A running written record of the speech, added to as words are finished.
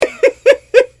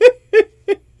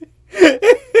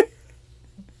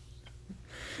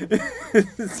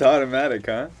It's automatic,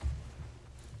 huh?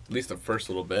 At least the first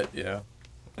little bit, yeah.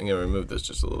 I'm going to remove this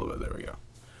just a little bit. There we go.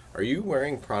 Are you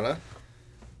wearing Prana?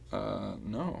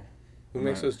 No. Who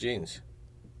makes those jeans?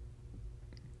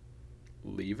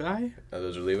 Levi? Oh,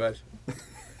 those are Levi's?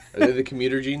 Are they the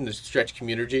commuter jean, the stretch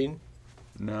commuter jean?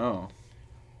 No.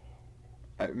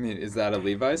 I mean, is that a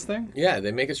Levi's thing? Yeah,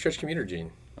 they make a stretch commuter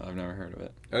jean. I've never heard of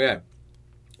it. Okay.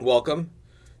 Welcome.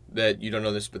 That you don't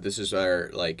know this, but this is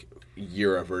our,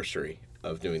 year anniversary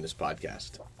of doing this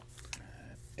podcast.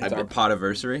 It's our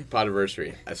podiversary?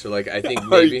 Podiversary. So, I think Our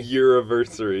maybe...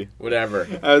 year-iversary. Whatever.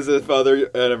 As if other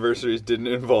anniversaries didn't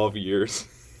involve years.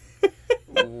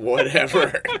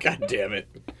 Whatever. God damn it.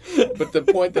 But the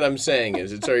point that I'm saying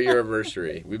is it's our year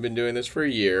anniversary. We've been doing this for a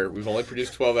year. We've only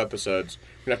produced 12 episodes.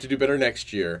 We're going to have to do better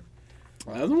next year.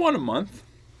 That's one a month.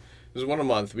 This is one a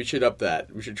month. We should up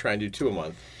that. We should try and do 2 a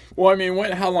month. Well, I mean,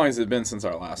 how long has it been since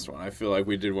our last one? I feel like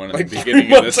we did one at the 3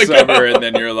 beginning of the months ago. summer, and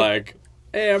then you're like,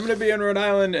 hey, I'm going to be in Rhode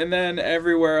Island, and then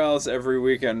everywhere else every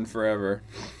weekend forever.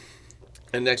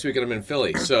 And next weekend I'm in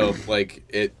Philly. So,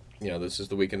 this is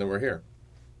the weekend that we're here.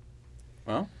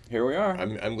 Well, here we are.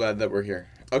 I'm glad that we're here.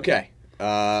 Okay.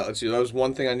 Let's see. That was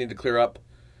one thing I need to clear up.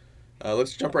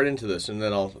 Let's jump right into this, and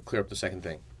then I'll clear up the second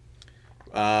thing.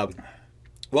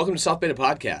 Welcome to South Beta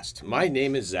Podcast. My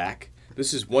name is Zach.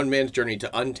 This is one man's journey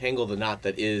to untangle the knot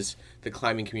that is the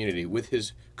climbing community with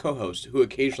his co-host, who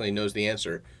occasionally knows the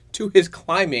answer to his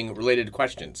climbing-related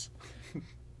questions.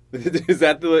 Is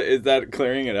that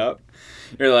clearing it up?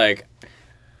 You're like,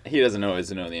 he doesn't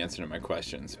always know the answer to my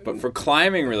questions, but for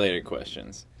climbing-related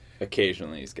questions,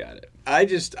 occasionally he's got it. I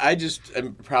just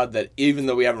am proud that even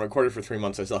though we haven't recorded for 3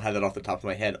 months, I still had that off the top of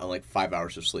my head on 5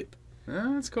 hours of sleep.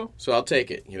 Oh, that's cool. So I'll take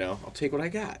it, I'll take what I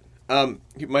got.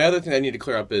 My other thing I need to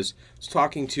clear up is I was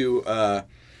talking to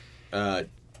the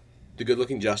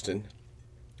good-looking Justin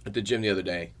at the gym the other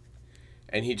day,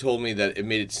 and he told me that it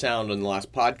made it sound on the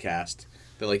last podcast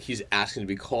that he's asking to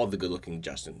be called the good-looking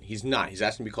Justin. He's not. He's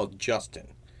asking to be called Justin.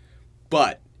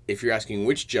 But if you're asking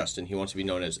which Justin, he wants to be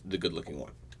known as the good-looking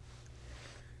one.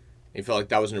 He felt like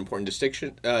that was an important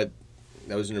distinction. That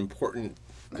was an important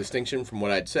distinction from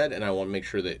what I'd said, and I want to make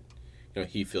sure that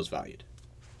he feels valued.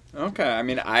 Okay, I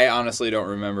mean, I honestly don't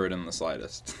remember it in the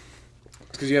slightest.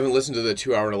 It's because you haven't listened to the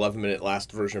 2 hour and 11-minute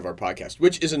last version of our podcast,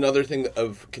 which is another thing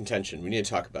of contention. We need to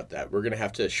talk about that. We're going to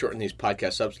have to shorten these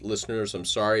podcasts up. Listeners, I'm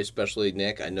sorry, especially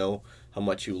Nick. I know how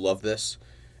much you love this.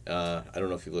 I don't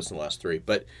know if you've listened to the last 3,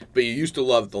 but you used to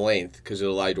love the length because it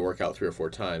allowed you to work out 3 or 4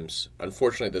 times.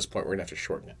 Unfortunately, at this point, we're going to have to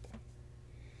shorten it.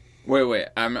 Wait,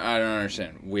 I don't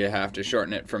understand. We have to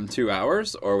shorten it from 2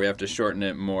 hours, or we have to shorten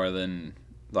it more than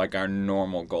our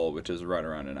normal goal, which is right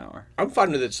around an hour? I'm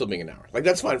fine with it still being an hour.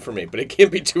 That's fine for me, but it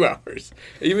can't be 2 hours.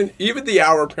 Even the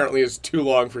hour apparently is too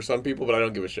long for some people, but I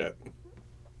don't give a shit.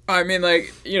 I mean,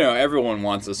 everyone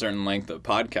wants a certain length of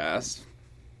podcast.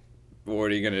 What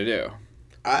are you going to do?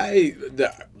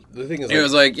 The thing is, it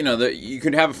was you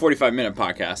could have a 45-minute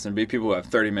podcast and be people who have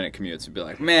 30-minute commutes and be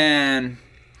like, man,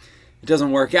 it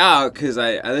doesn't work out because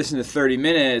I listen to 30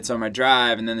 minutes on my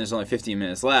drive and then there's only 15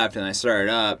 minutes left and I start it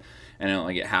up and I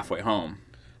only get halfway home.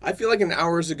 I feel like an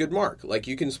hour is a good mark.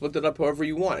 You can split it up however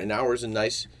you want. An hour is a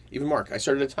nice even mark. I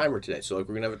started a timer today, so we're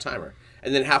going to have a timer.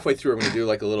 And then halfway through, I'm going to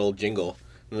do a little jingle.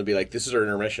 And it'll be like, this is our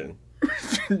intermission.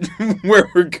 Where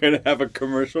we're going to have a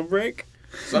commercial break?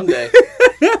 Someday.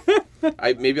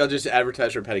 Maybe I'll just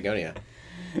advertise for Patagonia.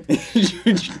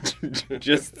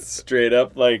 Just straight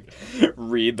up,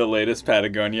 read the latest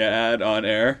Patagonia ad on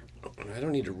air? I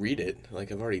don't need to read it.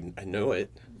 I know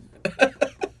it.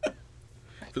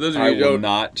 For those of you I who will don't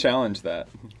not challenge that.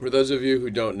 For those of you who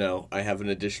don't know, I have an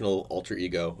additional alter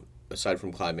ego aside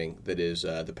from climbing that is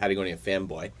the Patagonia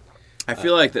fanboy. I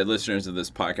feel like the listeners of this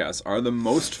podcast are the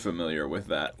most familiar with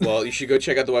that. Well, you should go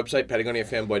check out the website,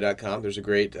 PatagoniaFanboy.com. There's a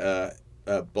great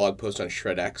blog post on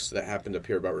ShredX that happened to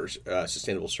appear about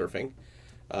sustainable surfing.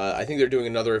 I think they're doing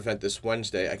another event this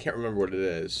Wednesday. I can't remember what it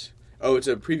is. Oh, it's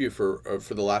a preview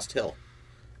for The Last Hill,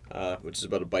 which is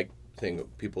about a bike thing,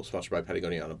 people sponsored by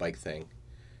Patagonia on a bike thing.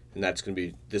 And that's going to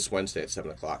be this Wednesday at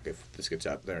 7 o'clock if this gets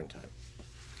out there in time.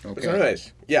 Okay. So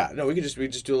anyways, we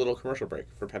could just do a little commercial break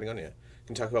for Patagonia. I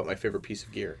can talk about my favorite piece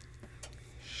of gear.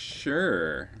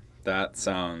 Sure. That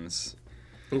sounds...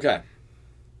 Okay.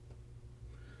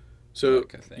 So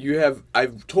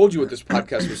I've told you what this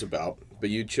podcast was about, but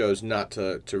you chose not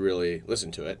to really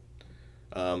listen to it.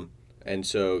 And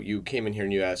so you came in here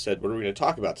and you said, what are we going to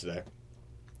talk about today?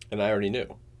 And I already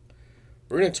knew.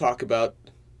 We're going to talk about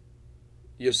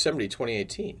Yosemite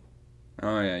 2018.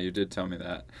 Oh, yeah, you did tell me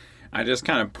that. I just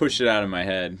kind of pushed it out of my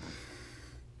head.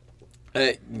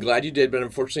 Glad you did, but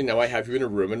unfortunately now I have you in a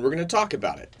room and we're going to talk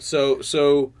about it.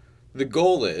 So the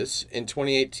goal is in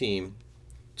 2018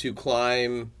 to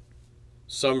climb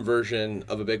some version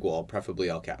of a big wall, preferably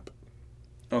El Cap,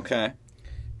 Okay.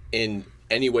 in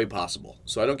any way possible.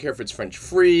 So I don't care if it's French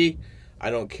free. I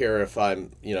don't care if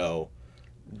I'm,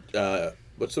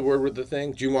 what's the word with the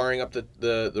thing? Jumaring up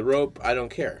the rope. I don't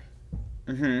care.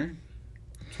 Mm-hmm.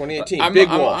 2018, big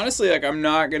wall. Honestly, like, I'm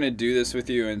not going to do this with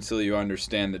you until you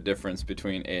understand the difference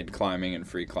between aid climbing and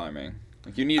free climbing.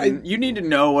 Like, you need to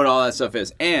know what all that stuff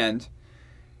is. And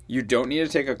you don't need to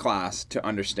take a class to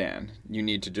understand. You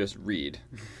need to just read.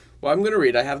 Well, I'm going to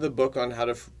read. I have the book on how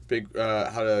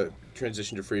to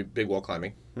transition to free big wall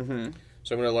climbing. Mm-hmm.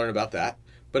 So I'm going to learn about that.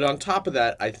 But on top of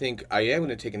that, I think I am going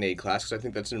to take an aid class because I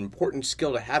think that's an important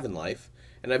skill to have in life.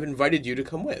 And I've invited you to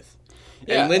come with.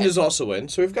 Yeah, and Linda's also in,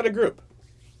 so we've got a group.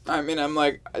 I mean, I'm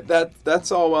like,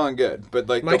 that's all well and good. But,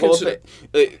 like, My the whole concern-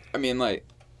 thing... I mean, like,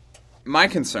 my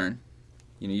concern...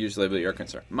 you just label it your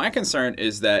concern. My concern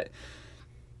is that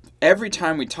every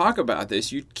time we talk about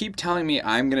this, you keep telling me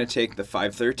I'm going to take the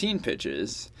 513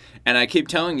 pitches, and I keep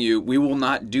telling you we will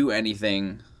not do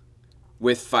anything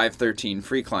with 513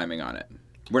 free climbing on it.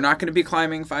 We're not going to be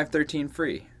climbing 513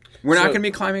 free. We're not going to be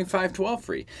climbing 512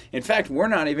 free. In fact, we're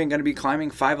not even going to be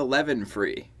climbing 511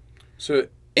 free.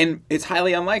 And it's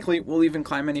highly unlikely we'll even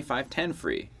climb any 510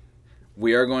 free.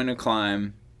 We are going to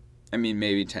climb, I mean,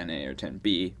 maybe 10A or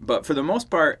 10B, but for the most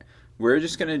part, we're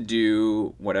just going to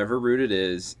do whatever route it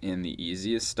is in the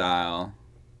easiest style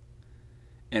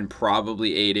and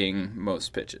probably aiding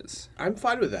most pitches. I'm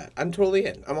fine with that. I'm totally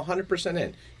in. I'm 100%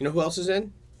 in. You know who else is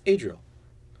in? Adriel.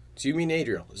 Do you mean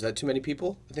Adriel? Is that too many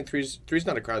people? I think three's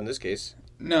not a crowd in this case.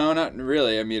 No, not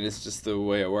really. I mean, it's just the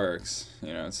way it works.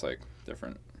 It's like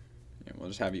different. We'll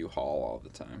just have you haul all the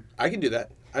time. I can do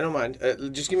that. I don't mind.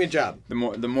 Just give me a job. The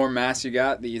more mass you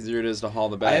got, the easier it is to haul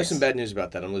the bags. I have some bad news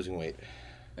about that. I'm losing weight.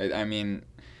 I mean,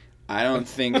 I don't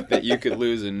think that you could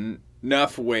lose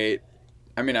enough weight.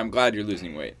 I mean, I'm glad you're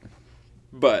losing weight.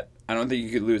 But I don't think you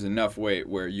could lose enough weight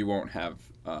where you won't have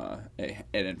an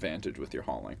advantage with your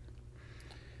hauling.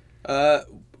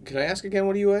 Can I ask again,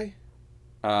 what do you weigh?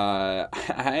 I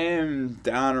am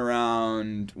down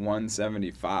around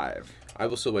 175. I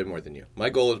will still weigh more than you.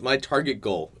 My target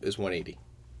goal is 180.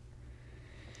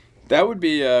 That would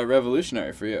be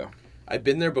revolutionary for you. I've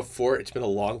been there before. It's been a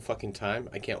long fucking time.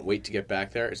 I can't wait to get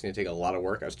back there. It's going to take a lot of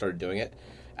work. I've started doing it.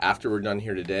 After we're done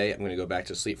here today, I'm going to go back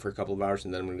to sleep for a couple of hours,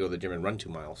 and then I'm going to go to the gym and run 2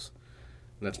 miles.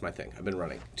 And that's my thing. I've been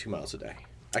running 2 miles a day.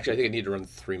 Actually, I think I need to run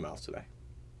 3 miles today.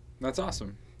 That's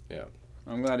awesome. Yeah.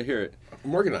 I'm glad to hear it.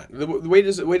 I'm working on it. The weight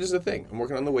is the thing. I'm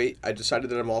working on the weight. I decided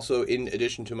that I'm also, in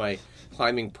addition to my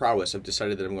climbing prowess, I've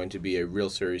decided that I'm going to be a real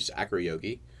serious acro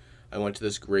yogi. I went to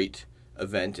this great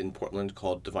event in Portland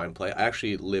called Divine Play. I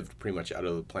actually lived pretty much out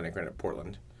of Planet Granite,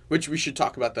 Portland, which we should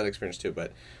talk about that experience too.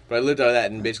 But I lived out of that,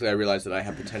 and basically I realized that I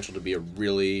have potential to be a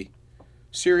really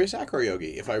serious acro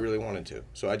yogi if I really wanted to.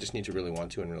 So I just need to really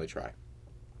want to and really try.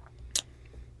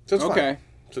 So it's okay.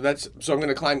 Fine. So I'm going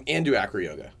to climb and do acro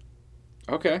yoga.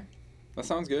 Okay, that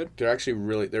sounds good. They're actually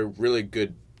really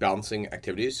good balancing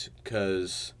activities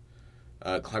because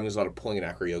climbing is a lot of pulling and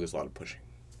acro yoga is a lot of pushing.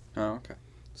 Oh, okay.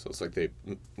 So it's like they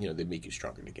make you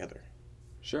stronger together.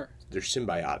 Sure. They're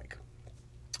symbiotic.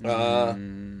 I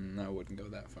wouldn't go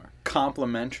that far.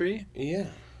 Complementary? Yeah.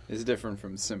 Is different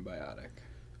from symbiotic.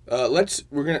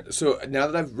 So now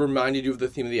that I've reminded you of the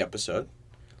theme of the episode,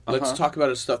 let's talk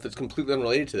about stuff that's completely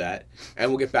unrelated to that, and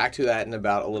we'll get back to that in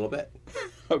about a little bit.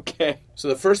 Okay. So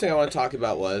the first thing I want to talk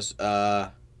about was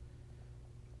how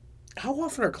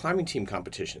often are climbing team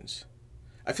competitions?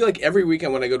 I feel like every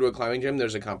weekend when I go to a climbing gym,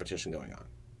 there's a competition going on.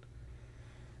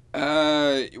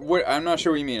 I'm not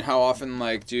sure what you mean. How often,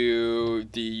 like, do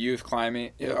the youth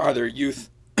climbing? Are there youth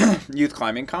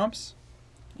climbing comps?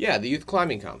 Yeah, the youth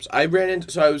climbing comps. I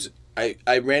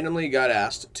randomly got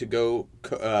asked to go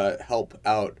help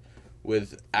out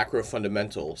with acro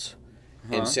fundamentals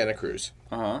in Santa Cruz.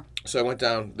 So I went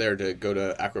down there to go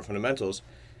to acro fundamentals,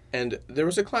 and there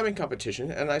was a climbing competition,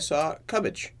 and I saw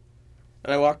Cubbage.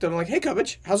 And I walked up and I'm like, "Hey,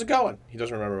 Cubbage, how's it going?" He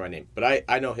doesn't remember my name, but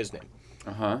I know his name.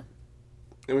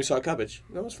 And we saw Cubbage.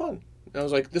 And that was fun. And I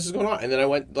was like, "This is going on." And then I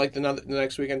went like the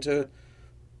next weekend to,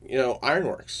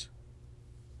 Ironworks.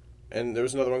 And there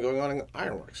was another one going on in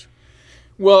Ironworks.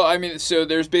 Well, I mean, so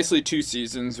there's basically 2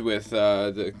 seasons with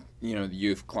the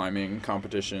youth climbing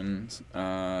competitions,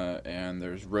 and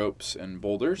there's ropes and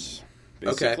boulders,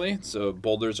 basically. Okay. So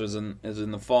boulders is in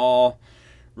the fall,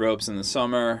 ropes in the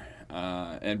summer,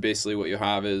 and basically what you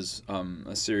have is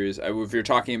a series. If you're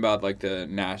talking about like the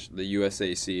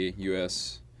USAC,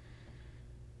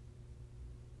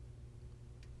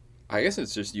 I guess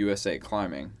it's just USA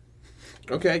Climbing.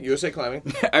 Okay, USA Climbing.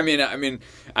 I mean,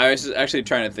 I was just actually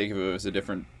trying to think if it was a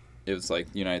different. It was like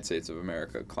United States of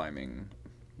America Climbing,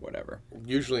 whatever.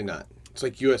 Usually not. It's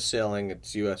like U.S. Sailing.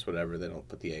 It's U.S. whatever. They don't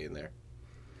put the A in there.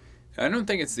 I don't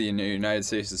think it's the United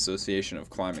States Association of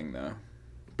Climbing though,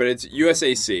 but it's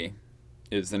USAC,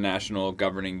 is the national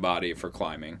governing body for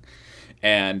climbing,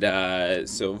 and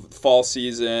so fall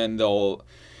season they'll.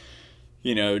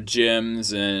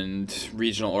 Gyms and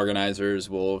regional organizers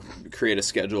will create a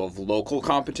schedule of local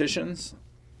competitions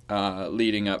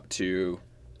leading up to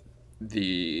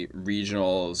the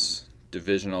regionals,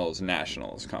 divisionals,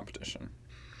 nationals competition.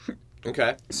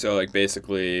 Okay. So, like,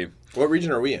 basically... What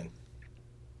region are we in?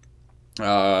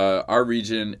 Our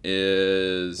region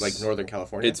is... Like Northern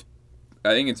California? I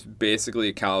think it's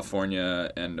basically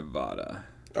California and Nevada.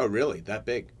 Oh, really? That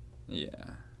big? Yeah.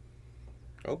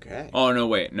 Okay. Oh, no,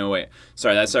 wait.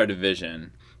 Sorry, that's our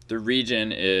division. The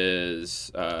region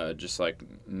is just like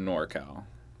NorCal.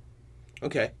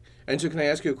 Okay. And so can I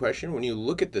ask you a question? When you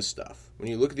look at this stuff, when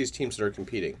you look at these teams that are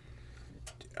competing,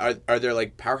 are there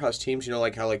like powerhouse teams?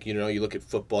 Like how you look at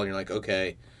football and you're like,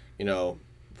 okay,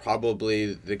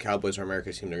 probably the Cowboys are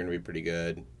America's team. They're going to be pretty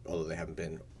good, although they haven't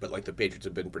been. But like the Patriots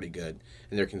have been pretty good,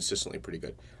 and they're consistently pretty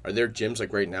good. Are there gyms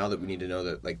like right now that we need to know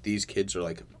that like these kids are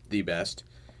like the best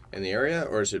in the area,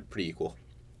 or is it pretty equal?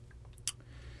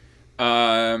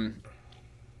 I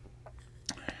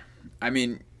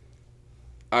mean,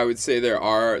 I would say there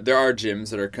are gyms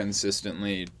that are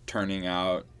consistently turning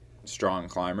out strong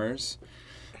climbers,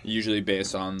 usually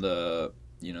based on the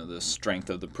strength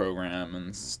of the program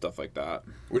and stuff like that.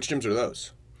 Which gyms are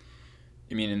those?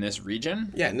 You mean in this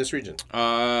region? Yeah, in this region.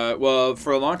 Well,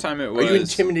 for a long time it was... Are you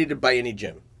intimidated by any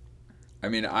gym? I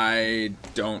mean, I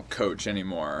don't coach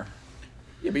anymore.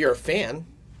 Yeah, but you're a fan.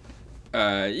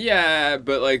 Yeah,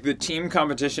 but like the team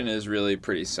competition is really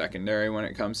pretty secondary when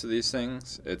it comes to these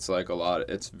things. It's like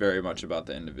it's very much about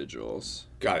the individuals.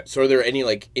 Got it. So are there any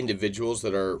like individuals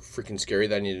that are freaking scary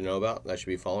that I need to know about that I should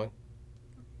be following?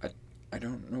 I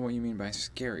don't know what you mean by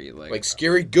scary. Like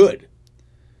scary good.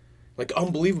 Like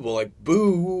unbelievable. Like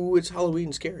boo, it's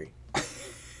Halloween scary.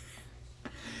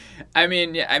 I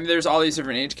mean, there's all these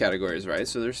different age categories, right?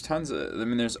 So there's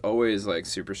there's always like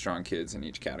super strong kids in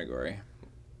each category.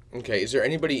 Okay, is there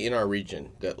anybody in our region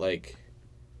that like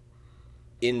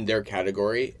in their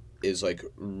category is like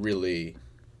really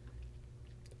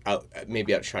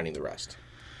maybe outshining the rest?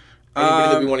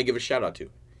 Anybody that we want to give a shout out to?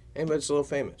 Anybody that's a little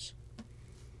famous?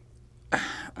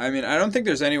 I mean, I don't think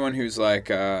there's anyone who's like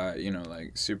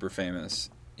like super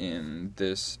famous in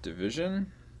this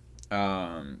division.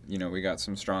 We got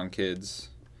some strong kids,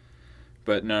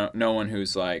 but no one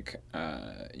who's like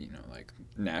like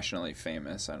nationally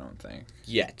famous, I don't think.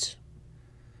 Yet.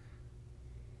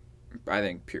 I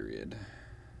think period.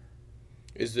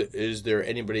 Is there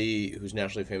anybody who's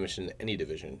nationally famous in any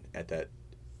division at that?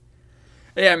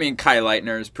 Yeah, I mean Kai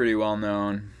Leitner is pretty well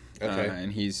known. Okay.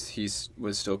 And he's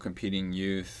was still competing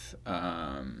youth.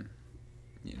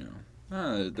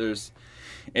 There's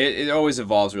it always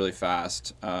evolves really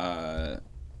fast. Ashima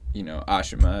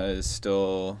is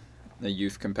still a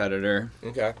youth competitor.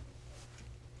 Okay.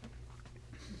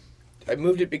 I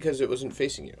moved it because it wasn't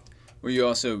facing you. Well, you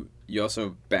also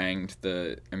banged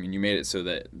you made it so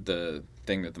that the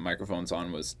thing that the microphone's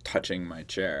on was touching my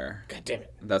chair. God damn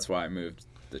it. That's why I moved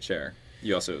the chair.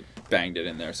 You also banged it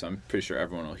in there, so I'm pretty sure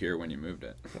everyone will hear when you moved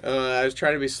it. I was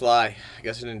trying to be sly. I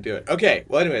guess I didn't do it. Okay,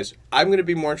 well anyways, I'm going to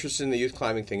be more interested in the youth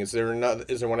climbing thing. Is there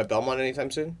one at Belmont anytime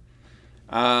soon?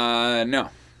 No.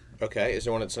 Okay, is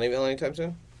there one at Sunnyvale anytime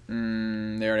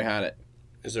soon? They already had it.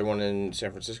 Is there one in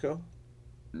San Francisco?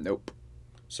 Nope.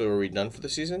 So are we done for the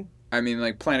season? I mean,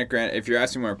 like Planet Granite. If you're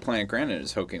asking where Planet Granite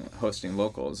is hosting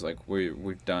locals, like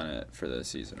we've done it for the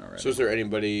season already. So is there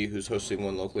anybody who's hosting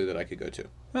one locally that I could go to?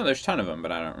 Well, there's a ton of them,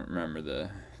 but I don't remember the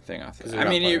thing off. I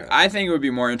mean, I think it would be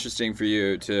more interesting for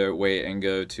you to wait and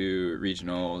go to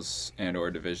regionals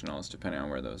and/or divisionals, depending on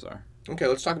where those are. Okay,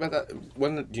 let's talk about that.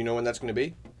 Do you know when that's going to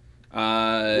be?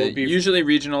 Usually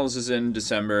regionals is in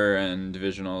December and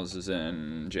divisionals is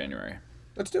in January.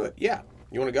 Let's do it. Yeah,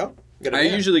 you want to go? I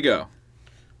usually go.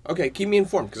 Okay, keep me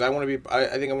informed because I want to be.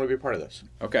 I think I want to be a part of this.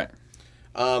 Okay.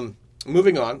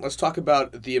 Moving on, let's talk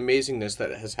about the amazingness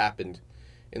that has happened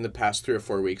in the past 3 or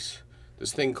 4 weeks.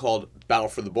 This thing called Battle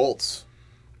for the Bolts,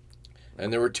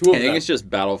 and there were two of them. I think it's just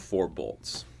Battle for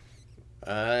Bolts.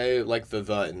 I like the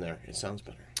in there. It sounds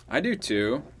better. I do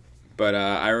too, but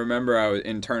I remember I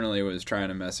was trying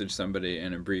to message somebody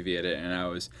and abbreviate it, and I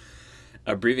was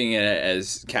abbreviating it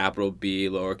as capital B,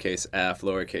 lowercase f,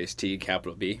 lowercase t,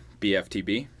 capital B,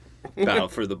 BFTB. Battle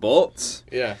for the Bolts.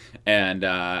 Yeah. And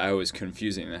I was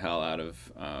confusing the hell out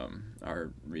of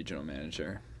our regional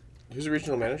manager. Who's the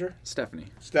regional manager? Stephanie.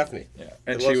 Yeah.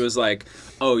 And she was like,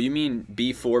 "Oh, you mean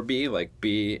B4B, like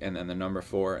B and then the number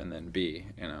 4 and then B?"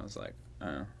 And I was like,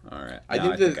 "Oh, all right." I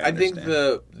think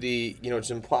the it's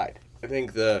implied. I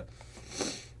think the.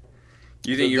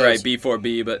 You think you're right,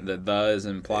 B4B, but the is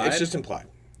implied? It's just implied.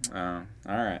 Oh,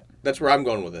 all right. That's where I'm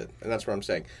going with it, and that's what I'm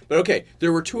saying. But okay,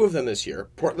 there were 2 of them this year.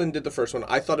 Portland did the first one.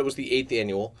 I thought it was the 8th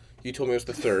annual. You told me it was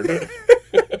the 3rd.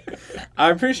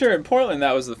 I'm pretty sure in Portland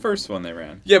that was the first one they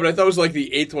ran. Yeah, but I thought it was like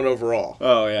the 8th one overall.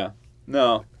 Oh, yeah.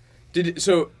 No.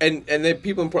 And the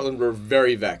people in Portland were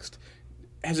very vexed.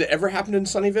 Has it ever happened in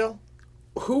Sunnyvale?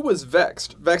 Who was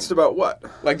vexed? Vexed about what?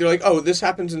 Like, they're like, oh, this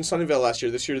happens in Sunnyvale last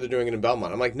year. This year they're doing it in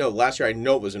Belmont. I'm like, no, last year I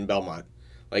know it was in Belmont.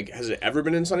 Like, has it ever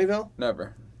been in Sunnyvale?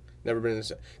 Never. Never been in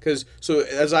because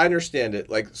as I understand it,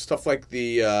 like stuff like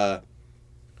the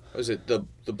the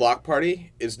block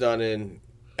party is done in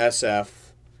SF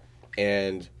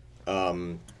and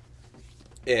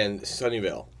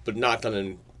Sunnyvale, but not done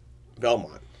in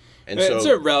Belmont. And it's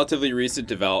a relatively recent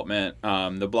development.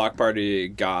 The block party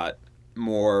got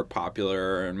more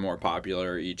popular and more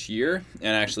popular each year,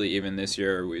 and actually even this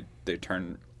year they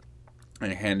turned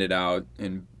and handed out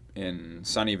in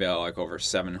Sunnyvale like over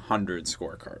 700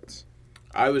 scorecards.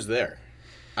 I was there.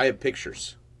 I have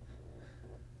pictures.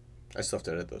 I still have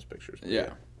to edit those pictures.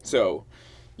 Yeah. So,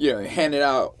 handed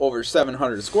out over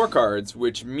 700 scorecards,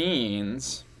 which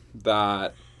means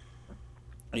that,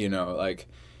 like,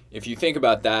 if you think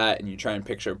about that and you try and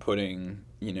picture putting,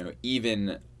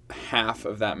 even half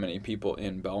of that many people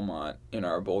in Belmont in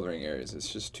our bouldering areas,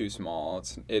 it's just too small.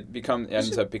 It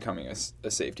ends up becoming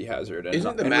a safety hazard. And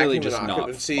isn't the maximum really just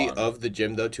occupancy of the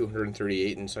gym, though,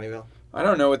 238 in Sunnyvale? I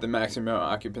don't know what the maximum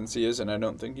occupancy is, and I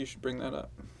don't think you should bring that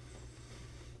up.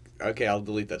 Okay, I'll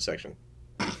delete that section.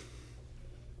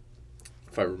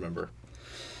 If I remember.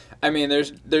 I mean,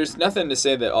 there's nothing to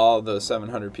say that all those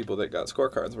 700 people that got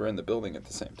scorecards were in the building at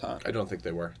the same time. I don't think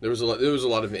they were. There was a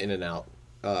lot of in and out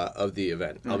of the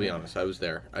event. I'll be honest. I was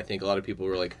there. I think a lot of people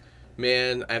were like,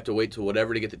 man, I have to wait till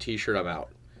whatever to get the T-shirt, I'm out.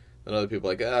 And other people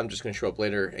were like, I'm just going to show up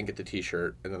later and get the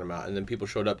T-shirt, and then I'm out. And then people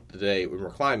showed up the day when we were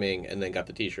climbing and then got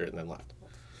the T-shirt and then left.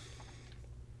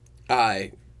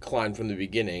 I climbed from the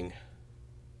beginning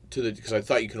because I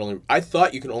thought you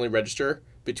can only register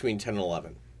between 10 and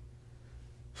 11.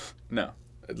 No.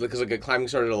 Because like a climbing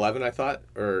started at 11, I thought,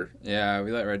 or yeah,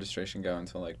 we let registration go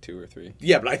until like 2 or 3.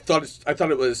 Yeah, but I thought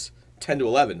it was 10 to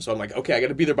 11, so I'm like, okay, I got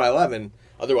to be there by 11,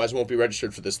 otherwise I won't be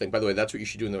registered for this thing. By the way, that's what you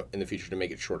should do in the future to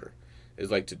make it shorter. Is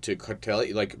like to tell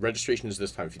it, like, registration is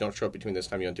this time. If you don't show up between this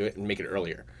time, you don't do it, and make it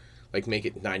earlier. Like, make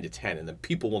it 9 to 10, and then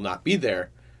people will not be there.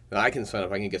 Then I can sign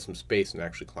up, I can get some space and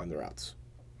actually climb the routes.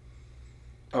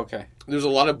 Okay. There's a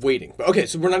lot of waiting. But okay,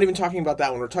 so we're not even talking about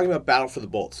that one. We're talking about Battle for the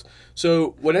Bolts.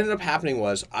 So what ended up happening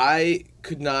was I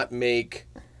could not make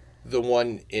the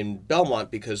one in Belmont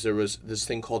because there was this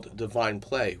thing called Divine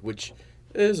Play, which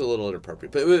is a little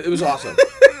inappropriate, but it was awesome.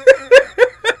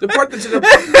 The part that's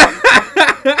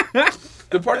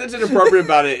inappropriate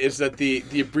about it is that the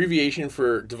abbreviation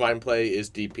for Divine Play is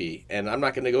DP, and I'm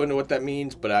not going to go into what that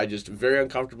means, but I just very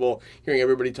uncomfortable hearing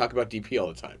everybody talk about DP all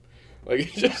the time.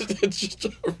 Like, it's just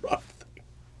a rough thing.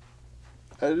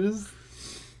 It is,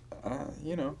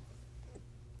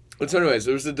 But so anyways,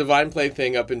 there was the Divine Play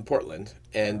thing up in Portland,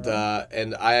 and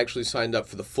I actually signed up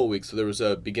for the full week. So there was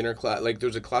a beginner class, like there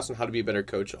was a class on how to be a better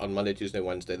coach on Monday, Tuesday,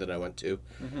 Wednesday that I went to.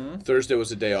 Mm-hmm. Thursday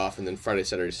was a day off, and then Friday,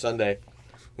 Saturday, Sunday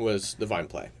was Divine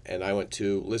Play. And I went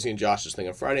to Lizzie and Josh's thing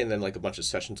on Friday, and then like a bunch of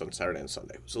sessions on Saturday and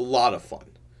Sunday. It was a lot of fun.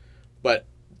 But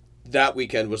that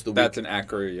weekend was the That's an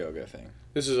acro yoga thing.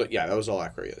 That was all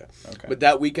acro yoga. Okay. But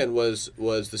that weekend was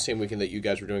the same weekend that you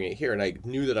guys were doing it here, and I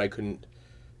knew that I couldn't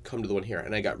come to the one here,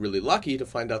 and I got really lucky to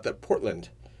find out that Portland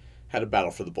had a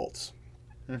Battle for the Bolts.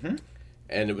 Mm-hmm.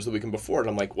 And it was the weekend before, and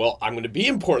I'm like, well, I'm going to be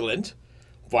in Portland.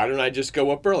 Why don't I just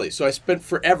go up early? So I spent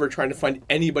forever trying to find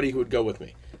anybody who would go with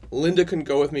me. Linda couldn't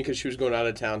go with me because she was going out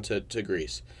of town to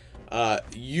Greece.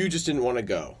 You just didn't want to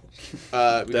go.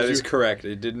 That is correct.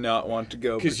 I did not want to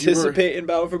go participate in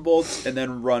Battle for Bolts and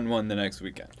then run one the next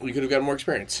weekend. You could have gotten more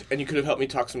experience, and you could have helped me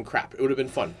talk some crap. It would have been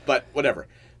fun, but whatever.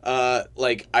 I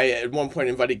at one point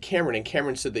invited Cameron, and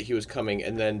Cameron said that he was coming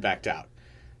and then backed out.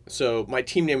 So my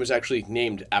team name was actually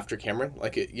named after Cameron.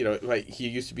 He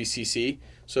used to be CC,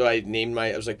 so I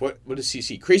was like, what is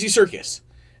CC? Crazy Circus.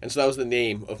 And so that was the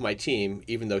name of my team,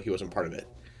 even though he wasn't part of it.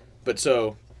 But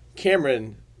so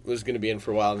Cameron was going to be in for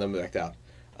a while and then backed out.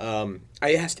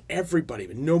 I asked everybody,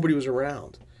 but nobody was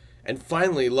around. And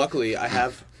finally, luckily, I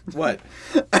have... What?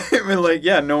 I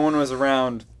mean, no one was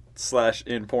around /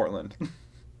 in Portland.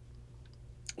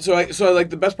 So I like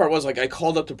the best part was like I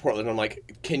called up to Portland. I'm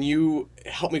like, can you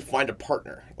help me find a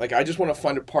partner? Like I just want to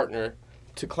find a partner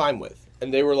to climb with.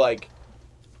 And they were like,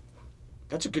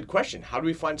 that's a good question. How do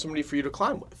we find somebody for you to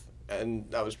climb with? And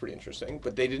that was pretty interesting.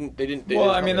 But they didn't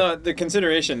Well, I mean, the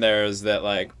consideration there is that,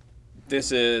 like,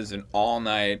 this is an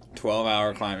all-night,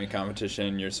 12-hour climbing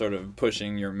competition. You're sort of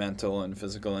pushing your mental and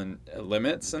physical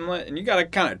limits, and you got to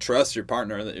kind of trust your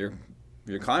partner that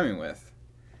you're climbing with.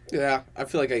 Yeah, I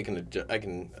feel like I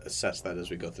can assess that as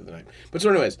we go through the night. But so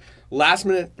anyways, last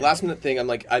minute thing,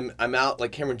 I'm out,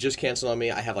 like Cameron just canceled on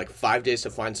me. I have like 5 days to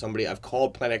find somebody. I've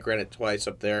called Planet Granite twice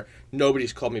up there.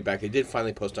 Nobody's called me back. They did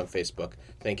finally post on Facebook.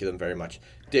 Thank you them very much.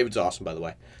 David's awesome, by the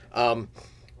way.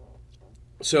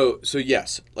 So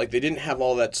yes, like they didn't have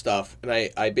all that stuff, and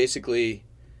I basically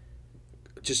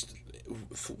just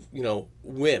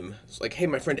whim. It's like, hey,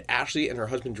 my friend Ashley and her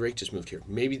husband Drake just moved here.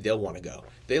 Maybe they'll want to go.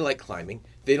 They like climbing.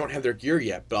 They don't have their gear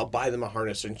yet, but I'll buy them a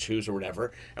harness and shoes or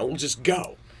whatever, and we'll just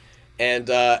go. And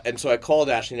so I called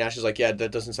Ashley, and Ashley's like, yeah,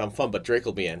 that doesn't sound fun, but Drake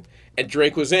will be in. And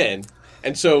Drake was in.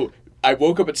 And so I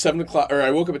woke up at 6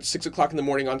 o'clock in the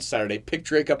morning on Saturday, picked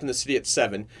Drake up in the city at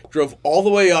 7, drove all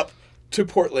the way up to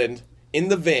Portland in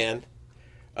the van.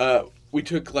 We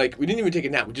didn't even take a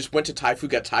nap. We just went to Thai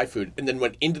food, got Thai food, and then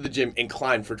went into the gym and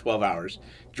climbed for 12 hours.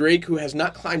 Drake, who has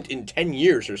not climbed in 10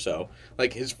 years or so,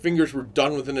 like his fingers were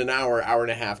done within an hour, hour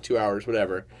and a half, 2 hours,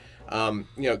 whatever.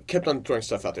 Kept on throwing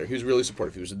stuff out there. He was really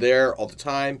supportive. He was there all the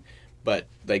time, but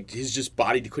like his just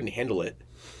body couldn't handle it.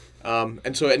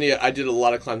 And so I did a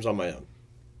lot of climbs on my own.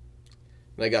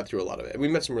 And I got through a lot of it. And we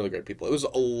met some really great people. It was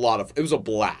a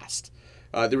blast.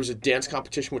 There was a dance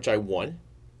competition, which I won.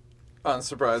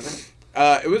 Unsurprising.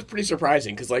 It was pretty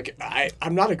surprising because, like,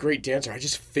 I'm not a great dancer. I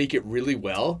just fake it really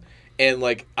well. And,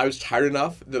 like, I was tired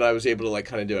enough that I was able to, like,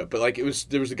 kind of do it. But, like,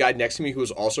 there was a guy next to me who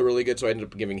was also really good, so I ended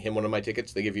up giving him one of my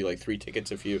tickets. They give you, like, 3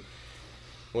 tickets if you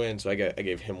win, so I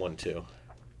gave him one, too.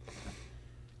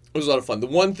 It was a lot of fun. The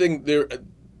one thing there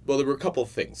were a couple of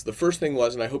things. The first thing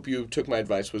was, and I hope you took my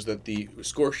advice, was that the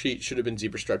score sheet should have been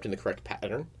zebra striped in the correct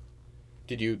pattern.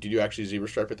 Did you actually zebra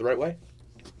stripe it the right way?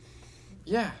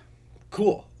 Yeah.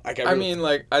 Cool. I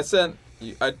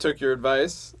took your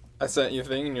advice. I sent you a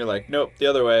thing, and you're like, nope, the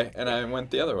other way, and I went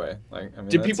the other way.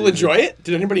 Did people enjoy it?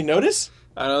 Did anybody notice?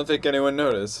 I don't think anyone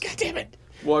noticed. God damn it.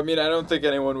 Well, I mean, I don't think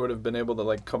anyone would have been able to,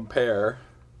 like, compare.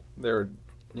 They're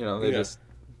just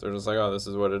like, oh, this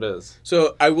is what it is.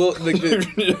 So I will. Like,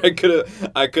 I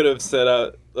could have set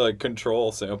out like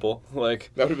control sample.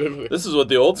 Like, that would have been. This is what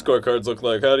the old scorecards look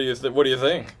like. What do you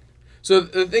think? So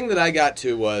the thing that I got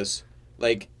to was,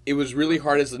 like, it was really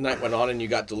hard as the night went on and you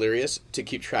got delirious to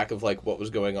keep track of, like, what was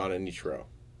going on in each row.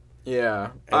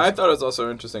 Yeah. I thought it was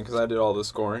also interesting because I did all the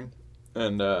scoring.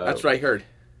 And that's what I heard.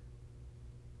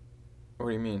 What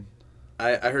do you mean?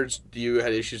 I heard you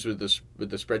had issues with the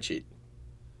spreadsheet.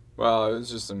 Well, it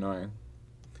was just annoying.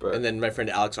 But... And then my friend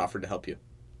Alex offered to help you.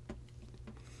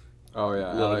 Oh,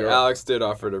 yeah. Alex did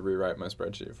offer to rewrite my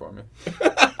spreadsheet for me.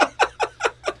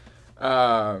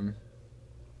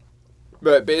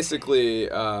 But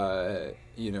basically, I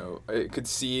could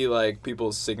see, like,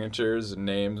 people's signatures and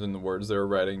names and the words they were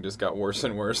writing just got worse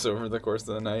and worse over the course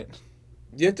of the night.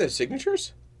 You have to have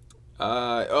signatures?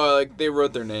 They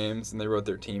wrote their names and they wrote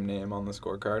their team name on the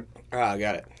scorecard. Ah,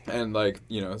 got it. And, like,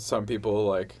 some people,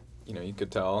 like, you could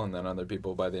tell, and then other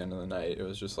people, by the end of the night, it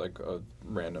was just, like, a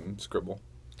random scribble.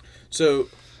 So...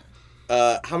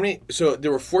 So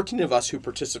there were 14 of us who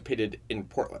participated in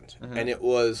Portland, mm-hmm. and it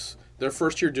was their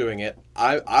first year doing it.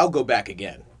 I'll go back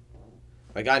again.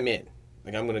 Like, I'm in.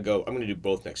 Like, I'm gonna do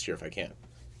both next year if I can.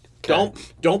 Okay.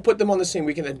 Don't put them on the same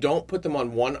weekend, and don't put them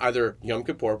on either Yom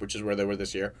Kippur, which is where they were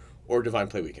this year, or Divine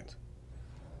Play Weekend.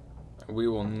 We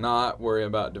will not worry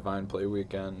about Divine Play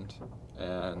Weekend,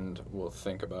 and we'll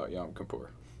think about Yom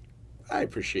Kippur. I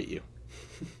appreciate you.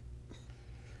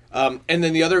 And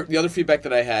then the other feedback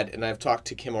that I had, and I've talked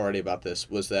to Kim already about this,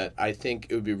 was that I think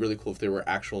it would be really cool if there were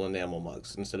actual enamel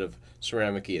mugs instead of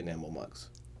ceramic-y enamel mugs.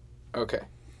 Okay.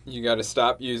 You got to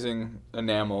stop using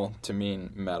enamel to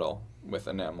mean metal with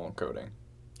enamel coating.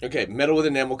 Okay, metal with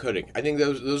enamel coating. I think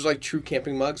those are like true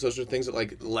camping mugs. Those are things that,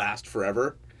 like, last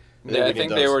forever. Yeah, I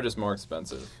think they were just more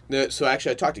expensive. So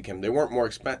actually, I talked to Kim. They weren't more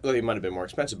expensive. Well, they might have been more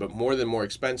expensive, but more than more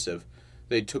expensive,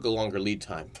 they took a longer lead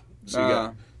time.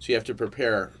 So you have to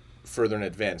prepare further in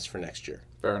advance for next year.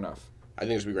 Fair enough. I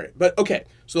think it's going to be great. But, okay,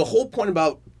 so the whole point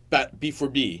about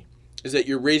B4B is that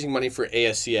you're raising money for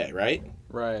ASCA, right?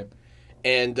 Right.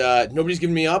 And nobody's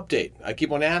giving me an update. I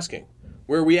keep on asking.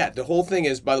 Where are we at? The whole thing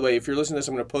is, by the way, if you're listening to this,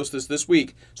 I'm going to post this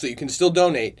week so you can still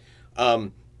donate.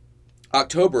 In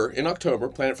October,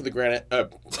 Planet for the Granite.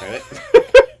 Planet.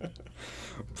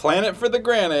 Planet for the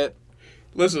Granite.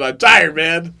 Listen, I'm tired,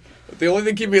 man. The only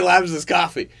thing keeping me alive is this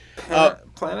coffee.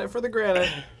 Planet for the Granite.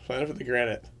 Planet for the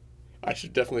Granite. I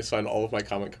should definitely sign all of my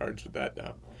comment cards with that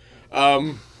now.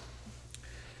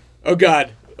 Oh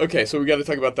God. Okay, so we got to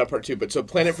talk about that part too. But so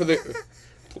Planet for the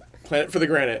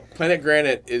Granite. Planet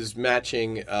Granite is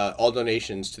matching all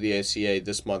donations to the ACA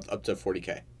this month up to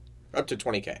 $40K, up to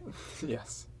 $20K.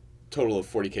 Yes. Total of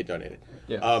 $40K donated.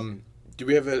 Yes. Do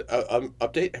we have an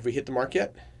update? Have we hit the mark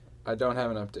yet? I don't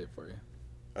have an update for you.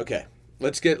 Okay,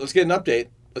 let's get an update.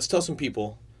 Let's tell some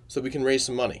people so we can raise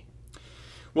some money.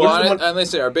 Well, and they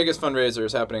say our biggest fundraiser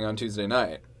is happening on Tuesday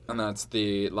night, and that's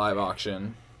the live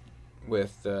auction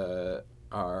with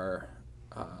our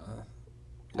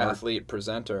athlete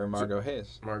presenter, Margot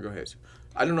Hayes. Margot Hayes.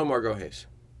 I don't know Margot Hayes.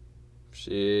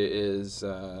 She is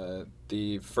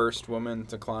the first woman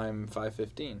to climb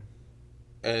 515.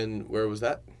 And where was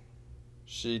that?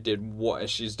 She did what?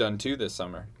 She's done 2 this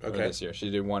summer. Okay. Or this year. She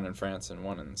did 1 in France and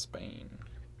 1 in Spain.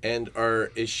 And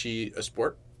is she a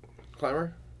sport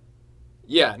climber?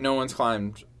 Yeah, no one's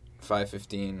climbed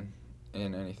 515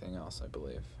 in anything else, I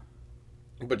believe.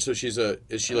 But so is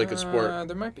she like a sport?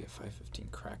 There might be a 515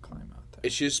 crack climb out there.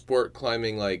 Is she a sport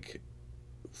climbing like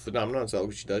phenomenon? Is that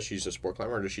what she does? She's a sport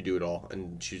climber, or does she do it all?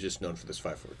 And she's just known for this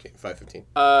 515.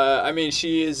 I mean,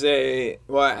 she is I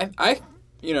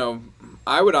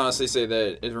would honestly say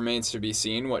that it remains to be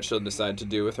seen what she'll decide to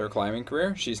do with her climbing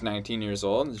career. She's 19 years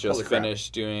old, just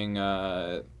finished doing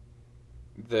the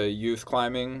youth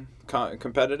climbing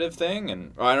competitive thing,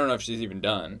 and I don't know if she's even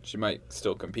done. She might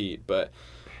still compete, but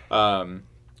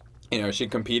she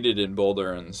competed in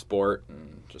boulder and sport,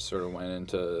 and just sort of went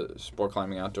into sport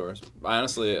climbing outdoors.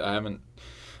 Honestly, I haven't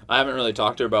really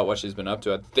talked to her about what she's been up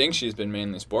to. I think she's been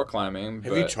mainly sport climbing.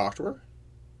 Have you talked to her?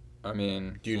 I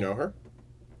mean, do you know her?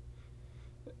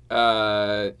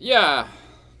 Yeah.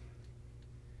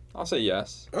 I'll say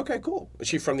yes. Okay, cool. Is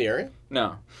she from the area?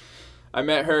 No. I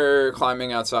met her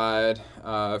climbing outside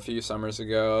a few summers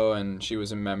ago, and she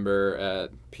was a member at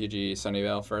PG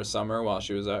Sunnyvale for a summer while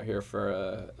she was out here for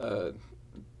a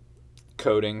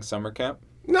coding summer camp.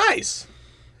 Nice.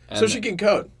 And so she can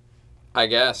code. I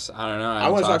guess. I don't know. I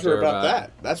want to talk to her about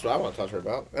that. That's what I want to talk to her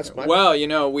about. That's my.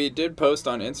 Well, we did post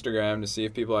on Instagram to see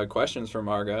if people had questions for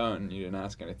Margot, and you didn't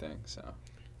ask anything, so.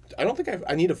 I don't think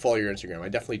I need to follow your Instagram. I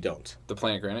definitely don't. The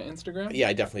Planet Granite Instagram? Yeah,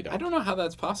 I definitely don't. I don't know how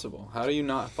that's possible. How do you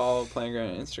not follow Planet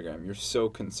Granite Instagram? You're so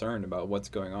concerned about what's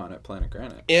going on at Planet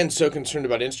Granite. And so concerned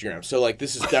about Instagram. So,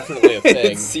 this is definitely a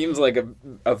thing. It seems like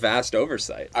a vast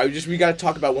oversight. We got to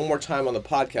talk about one more time on the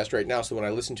podcast right now, so when I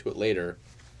listen to it later,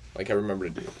 I remember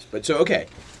to do this. But so, okay.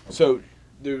 So,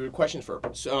 the questions for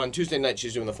her. So, on Tuesday night,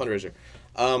 she's doing the fundraiser.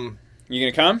 You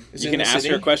going to come? You can ask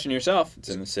her a question yourself. It's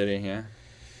in the city, yeah.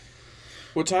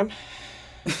 What time?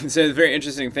 So it's a very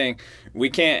interesting thing. We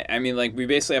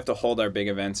basically have to hold our big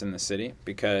events in the city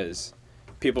because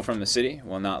people from the city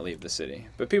will not leave the city.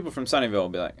 But people from Sunnyvale will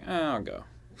be like, I'll go.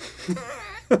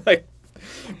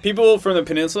 People from the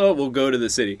peninsula will go to the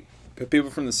city, but people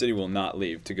from the city will not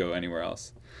leave to go anywhere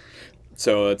else.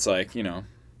 So it's just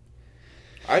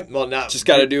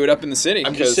got to do it up in the city.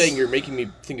 I'm just saying you're making me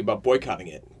think about boycotting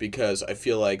it because I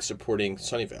feel like supporting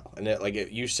Sunnyvale. And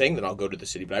you saying that I'll go to the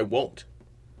city, but I won't.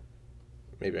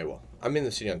 Maybe I will. I'm in the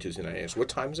city on Tuesday night. What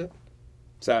time is it?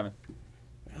 7.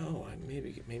 Oh, maybe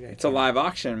I can. It's a live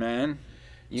auction, man.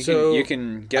 You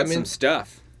can get some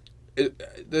stuff.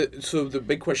 So the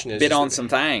big question is... Bid on some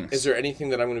things. Is there anything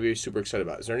that I'm going to be super excited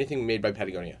about? Is there anything made by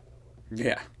Patagonia?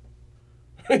 Yeah.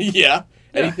 Yeah?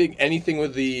 Anything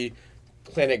with the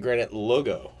Planet Granite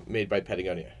logo made by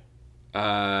Patagonia?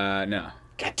 No.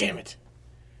 God damn it.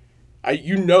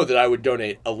 You know that I would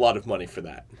donate a lot of money for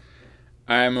that.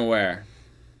 I am aware.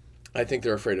 I think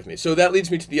they're afraid of me. So that leads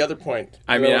me to the other point.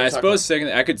 I suppose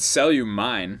secondly, I could sell you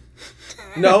mine.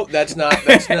 No, that's not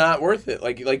worth it.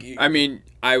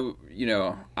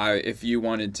 If you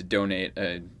wanted to donate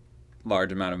a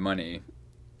large amount of money,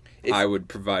 I would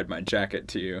provide my jacket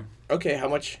to you. Okay, how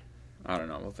much? I don't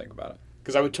know. We'll think about it.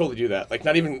 Because I would totally do that.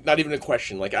 Not even a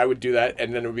question. I would do that,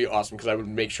 and then it would be awesome because I would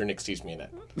make sure Nick sees me in it.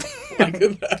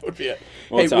 That would be it.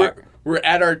 We're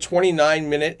at our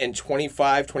 29-minute and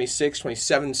 25, 26,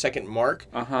 27-second mark.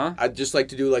 Uh-huh. I'd just like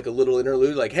to do a little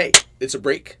interlude. Hey, it's a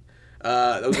break.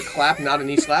 That was a clap, not a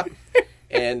knee slap.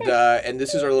 And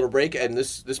this is our little break. And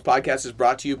this podcast is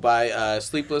brought to you by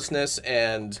sleeplessness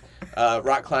and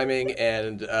rock climbing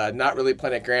and not really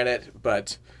Planet Granite,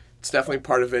 but... It's definitely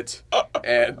part of it,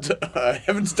 and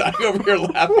Evan's dying over here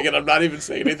laughing, and I'm not even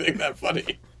saying anything that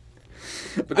funny.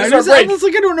 But this is our break. It's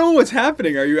like I don't know what's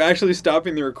happening. Are you actually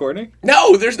stopping the recording?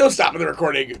 No, there's no stopping the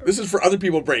recording. This is for other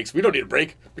people breaks. We don't need a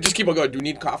break. We just keep on going. Do we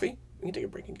need coffee? We can take a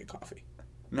break and get coffee.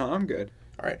 No, I'm good.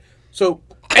 All right. So,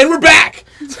 and we're back.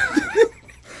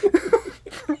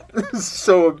 This is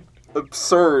so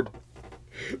absurd.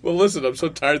 Well, listen, I'm so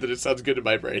tired that it sounds good in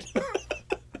my brain.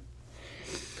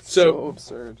 So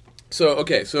absurd. So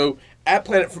at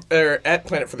Planet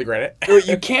for the Granite.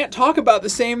 You can't talk about the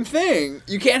same thing.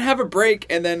 You can't have a break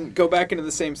and then go back into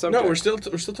the same subject. No, we're still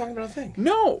talking about a thing.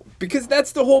 No, because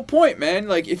that's the whole point, man.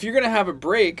 Like, if you're gonna have a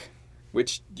break,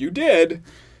 which you did,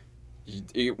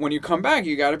 when you come back,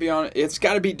 you got to be on. It's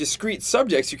got to be discrete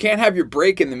subjects. You can't have your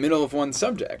break in the middle of one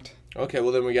subject. Okay,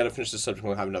 well then we got to finish the subject.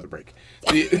 We'll have another break.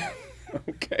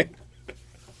 Okay.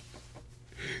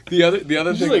 The other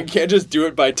thing, like, you can't just do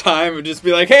it by time and just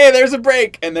be like, "Hey, there's a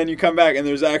break," and then you come back and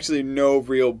there's actually no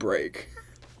real break.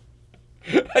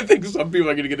 I think some people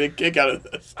are going to get a kick out of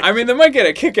this. I mean, they might get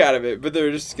a kick out of it, but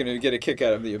they're just going to get a kick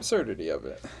out of the absurdity of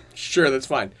it. Sure, that's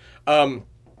fine.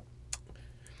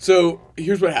 So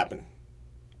here's what happened.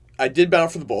 I did Battle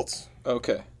for the Bolts.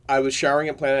 Okay. I was showering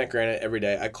at Planet Granite every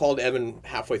day. I called Evan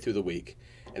halfway through the week,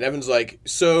 and Evan's like,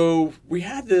 "So we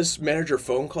had this manager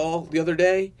phone call the other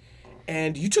day,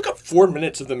 and you took up 4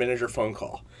 minutes of the manager phone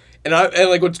call." And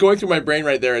like what's going through my brain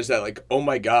right there is that, like, oh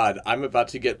my God, I'm about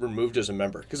to get removed as a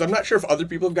member, because I'm not sure if other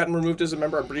people have gotten removed as a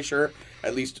member. I'm pretty sure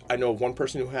at least I know of one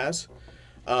person who has,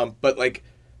 but like,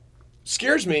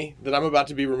 scares me that I'm about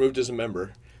to be removed as a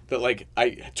member. That, like,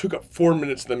 I took up 4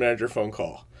 minutes of the manager phone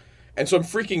call. And so I'm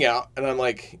freaking out, and I'm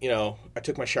like, I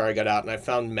took my shower, I got out, and I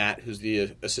found Matt, who's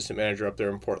the assistant manager up there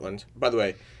in Portland. By the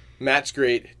way, Matt's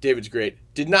great, David's great.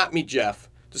 Did not meet Jeff,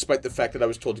 despite the fact that I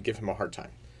was told to give him a hard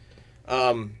time.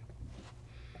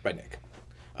 By Nick.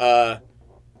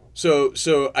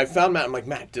 So I found Matt, I'm like,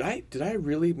 Matt, did I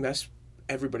really mess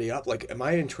everybody up? Like, am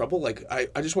I in trouble? Like, I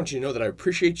just want you to know that I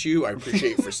appreciate you. I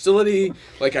appreciate your facility.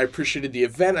 Like, I appreciated the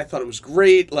event. I thought it was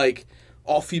great. Like,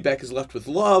 all feedback is left with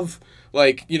love.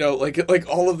 Like, like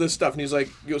all of this stuff. And he's like,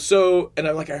 and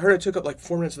I'm like, I heard I took up like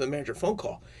 4 minutes of the manager phone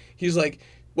call. He's like,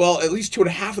 well, at least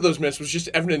 2.5 of those minutes was just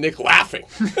Evan and Nick laughing.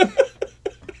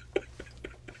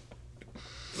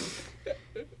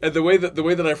 And the way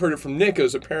that I've heard it from Nick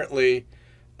is apparently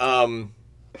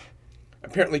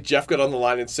Jeff got on the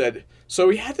line and said, so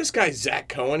we had this guy, Zach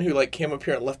Cohen, who like came up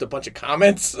here and left a bunch of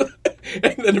comments.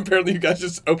 And then apparently you guys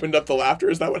just opened up the laughter.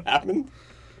 Is that what happened?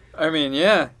 I mean,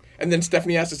 yeah. And then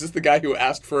Stephanie asked, is this the guy who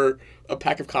asked for a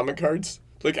pack of comment cards?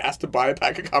 Like, asked to buy a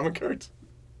pack of comment cards?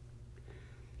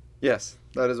 Yes,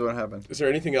 that is what happened. Is there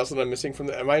anything else that I'm missing from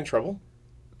that? Am I in trouble?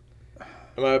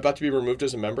 Am I about to be removed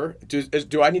as a member?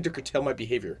 Do I need to curtail my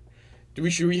behavior?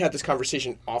 Should we have this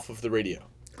conversation off of the radio?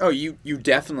 Oh, you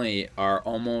definitely are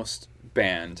almost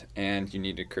banned, and you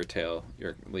need to curtail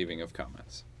your leaving of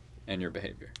comments and your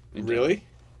behavior. Really?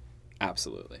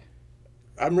 Absolutely.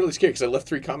 I'm really scared because I left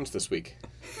 3 comments this week.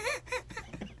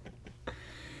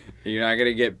 You're not going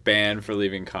to get banned for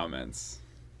leaving comments.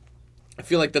 I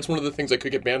feel like that's one of the things I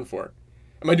could get banned for.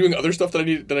 Am I doing other stuff that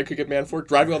I could get banned for?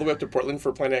 Driving all the way up to Portland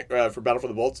for for Battle for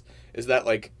the Bolts? Is that,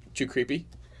 like, too creepy?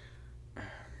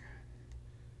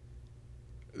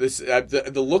 This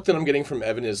the look that I'm getting from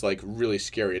Evan is, like, really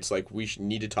scary. It's like, we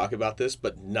need to talk about this,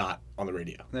 but not on the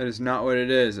radio. That is not what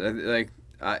it is.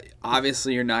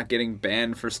 Obviously, you're not getting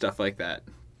banned for stuff like that.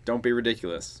 Don't be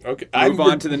ridiculous. Okay, Move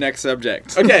on to the next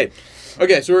subject. Okay.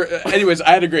 So anyways,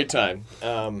 I had a great time.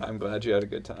 I'm glad you had a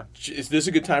good time. Is this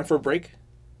a good time for a break?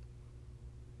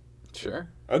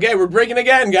 Sure. Okay, we're breaking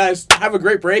again, guys. Have a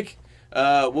great break.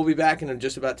 We'll be back in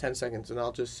just about 10 seconds, and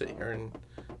I'll just sit here and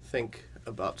think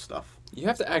about stuff. You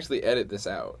have to actually edit this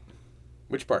out.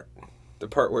 Which part? The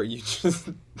part where you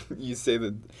say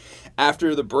that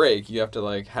after the break, you have to,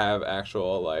 like, have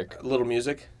actual, like... A little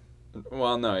music?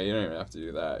 Well, no, you don't even have to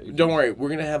do that. Don't worry. We're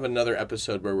going to have another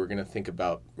episode where we're going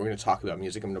to talk about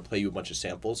music. I'm going to play you a bunch of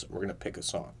samples, and we're going to pick a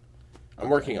song. I'm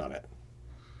working on it.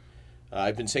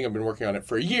 I've been saying I've been working on it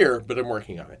for a year, but I'm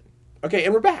working on it. Okay,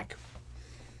 and we're back.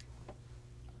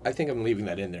 I think I'm leaving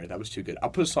that in there. That was too good. I'll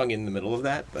put a song in the middle of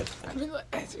that, but... I mean,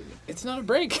 it's not a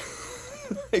break.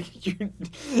 Like,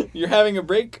 you're having a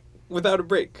break without a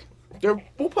break.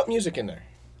 We'll put music in there.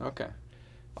 Okay.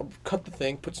 I'll cut the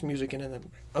thing, put some music in, and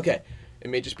then... Okay. It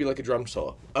may just be like a drum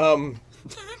solo.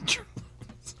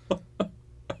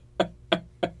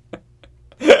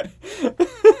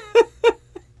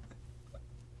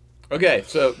 Okay,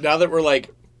 so now that we're,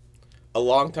 like, a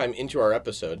long time into our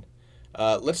episode,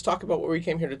 let's talk about what we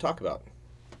came here to talk about.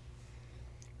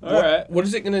 All right. What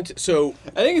is it going to... So...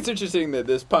 I think it's interesting that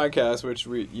this podcast, which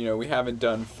we haven't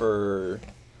done for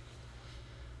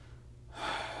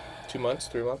 2 months,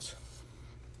 3 months.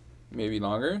 Maybe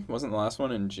longer. Wasn't the last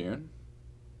one in June?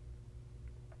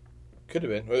 Could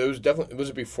have been. It was definitely. Was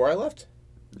it before I left?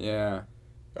 Yeah.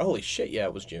 Holy shit! Yeah,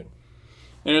 it was June.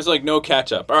 And there's like no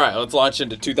catch up. All right, let's launch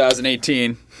into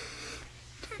 2018.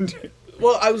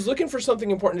 Well, I was looking for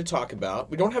something important to talk about.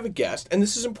 We don't have a guest, and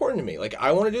this is important to me. Like,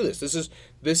 I want to do this.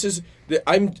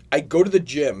 I go to the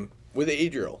gym with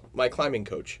Adriel, my climbing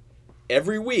coach,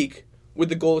 every week with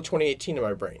the goal of 2018 in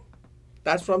my brain.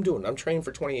 That's what I'm doing. I'm training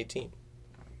for 2018.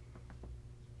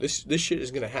 This shit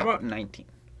is gonna happen. How about 19?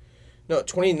 No,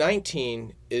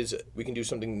 2019 is we can do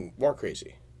something more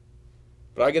crazy.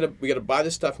 But we gotta buy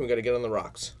this stuff and we gotta get on the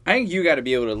rocks. I think you got to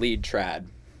be able to lead trad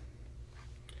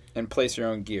and place your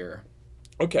own gear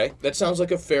Okay, that sounds like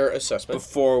a fair assessment.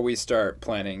 before we start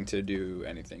planning to do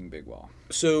anything big wall.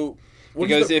 So,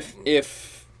 Because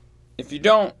if you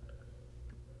don't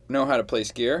know how to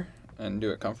place gear and do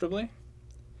it comfortably,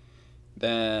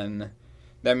 then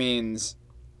that means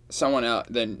someone else.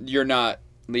 Then you're not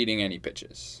leading any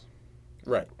pitches,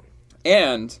 right.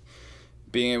 and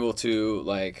being able to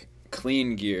like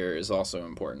clean gear is also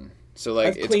important. So like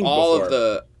I've it's cleaned all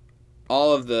before.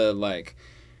 of the like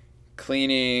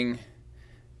cleaning.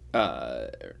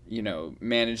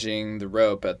 Managing the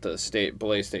rope at the state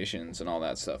belay stations and all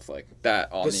that stuff like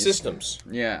that. All The needs- systems.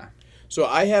 Yeah. So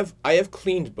I have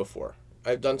cleaned before.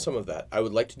 I've done some of that. I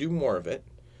would like to do more of it.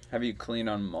 Have you cleaned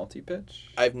on multi-pitch?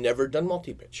 I've never done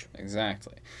multi-pitch.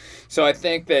 Exactly. So I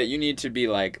think that you need to be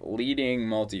like leading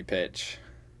multi-pitch.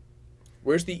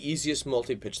 Where's the easiest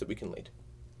multi-pitch that we can lead?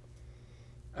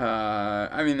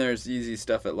 There's easy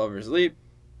stuff at Lover's Leap,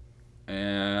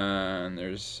 and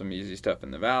there's some easy stuff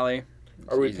in the Valley.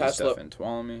 Are we easy past stuff in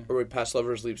Tuolumne? Are we past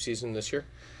Lover's Leap season this year?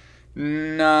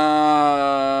 No,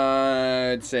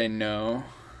 I'd say no.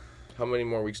 How many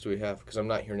more weeks do we have? Because I'm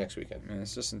not here next weekend.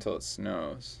 It's just until it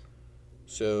snows.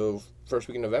 So, first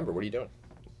week in November, what are you doing?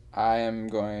 I am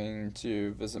going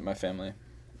to visit my family.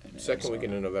 in Second Arizona.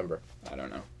 weekend in November. I don't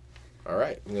know. All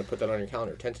right. I'm going to put that on your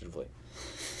calendar, tentatively.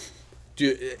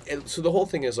 So the whole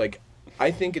thing is, like, I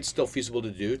think it's still feasible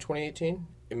to do 2018.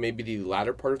 It may be the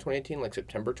latter part of 2018, like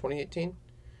September 2018.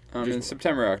 In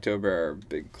September, October are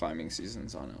big climbing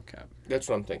seasons on El Cap. That's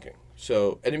what I'm thinking.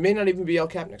 So, and it may not even be El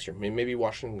Cap next year. It may be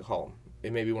Washington Column.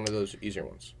 It may be one of those easier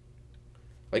ones.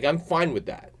 Like, I'm fine with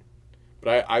that.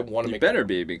 But I want to You make... better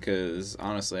be, because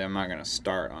honestly, I'm not going to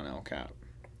start on El Cap.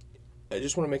 I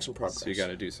just want to make some progress. So you got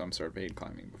to do some sort of aid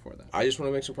climbing before that. I just want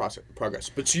to make some progress.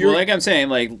 But so Well, like I'm saying,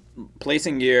 like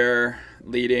placing gear,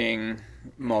 leading,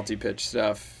 multi-pitch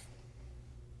stuff,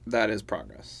 that is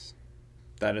progress.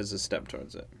 That is a step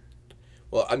towards it.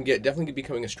 Well, I'm definitely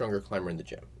becoming a stronger climber in the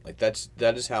gym. Like that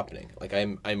is happening. Like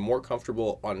I'm more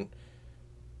comfortable on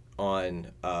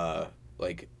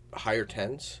like higher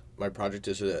 10s. My project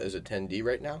is a 10D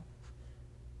right now.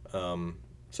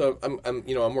 So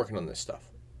I'm working on this stuff.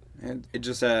 And it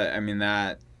just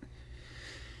that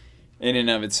in and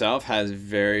of itself has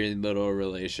very little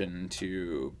relation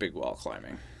to big wall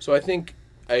climbing. So I think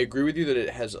I agree with you that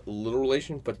it has little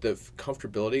relation, but the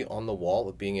comfortability on the wall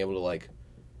of being able to like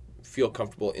feel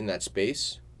comfortable in that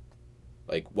space,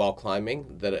 like while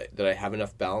climbing, that I have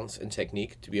enough balance and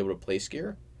technique to be able to place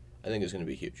gear, I think is going to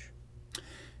be huge.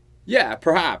 Yeah,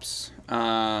 perhaps,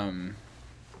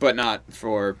 but not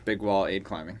for big wall aid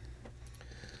climbing.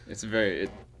 It's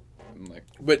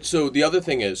But so the other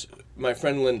thing is, my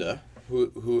friend Linda,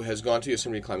 who has gone to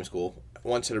Yosemite Climbing School,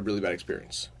 once had a really bad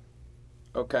experience.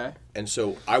 okay. And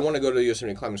so I want to go to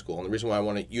Yosemite Climbing School, and the reason why I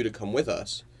want you to come with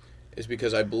us is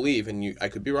because I believe, and I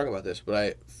could be wrong about this, but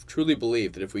I truly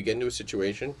believe that if we get into a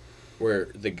situation where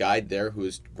the guide there who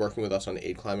is working with us on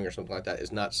aid climbing or something like that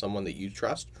is not someone that you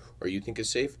trust or you think is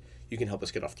safe, you can help us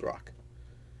get off the rock.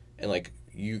 And like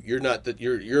you're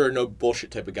a no bullshit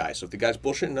type of guy. So if the guy's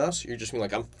bullshitting us, you're just being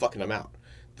like, I'm fucking him out.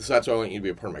 So that's why I want you to be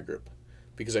a part of my group,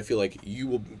 because I feel like you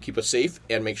will keep us safe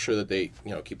and make sure that they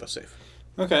keep us safe.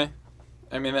 Okay.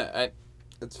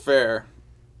 It's fair.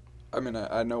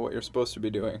 I know what you're supposed to be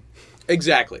doing.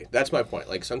 Exactly. That's my point.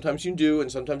 Like sometimes you do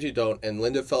and sometimes you don't. And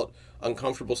Linda felt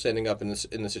uncomfortable standing up in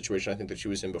the situation I think that she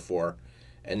was in before,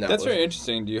 and That's very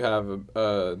interesting. Do you have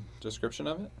a description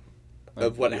of it?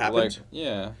 Of what happened?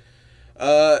 Yeah.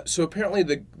 So apparently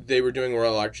they were doing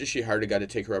Royal Arches. She hired a guy to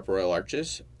take her up Royal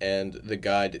Arches, and the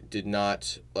guide did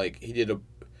not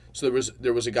So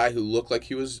there was a guy who looked like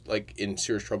he was like in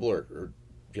serious trouble or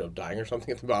dying or something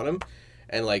at the bottom,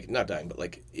 and like not dying but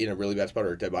like in a really bad spot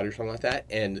or a dead body or something like that,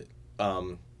 and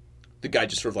the guy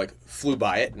just sort of like flew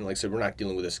by it and like said, we're not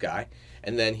dealing with this guy,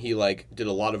 and then he like did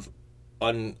a lot of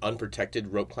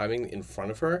unprotected rope climbing in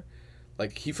front of her,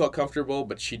 Like, he felt comfortable,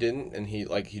 but she didn't, and he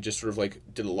just sort of, like,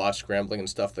 did a lot of scrambling and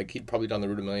stuff. Like, he'd probably done the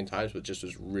route a million times, but just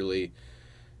was really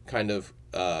kind of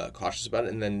cautious about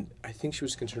it. And then I think she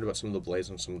was concerned about some of the blaze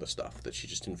and some of the stuff, that she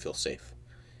just didn't feel safe.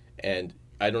 And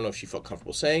I don't know if she felt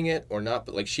comfortable saying it or not,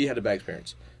 but, like, she had a bad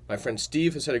experience. My friend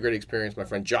Steve has had a great experience. My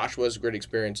friend Joshua has a great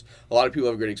experience. A lot of people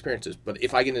have great experiences. But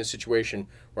if I get in a situation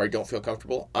where I don't feel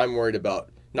comfortable, I'm worried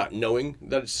about not knowing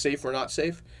that it's safe or not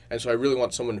safe. And so I really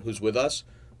want someone who's with us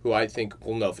who I think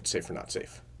will know if it's safe or not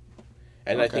safe.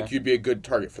 And I think you'd be a good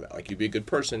target for that. Like, you'd be a good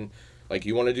person. Like,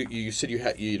 you want to do, you said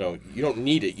you don't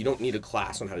need it. You don't need a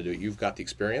class on how to do it. You've got the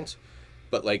experience.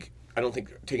 But, like, I don't think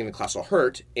taking the class will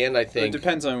hurt. And I think... It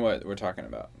depends on what we're talking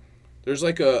about. There's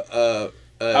like aid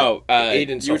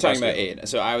and you were talking about aid.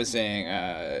 So I was saying,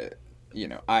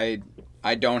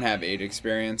 I don't have aid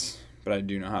experience, but I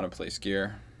do know how to place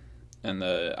gear, and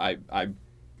I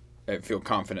feel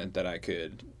confident that I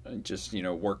could just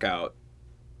work out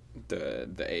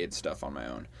the aid stuff on my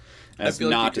own. And that's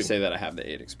not to say that I have the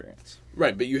aid experience.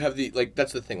 Right, but you have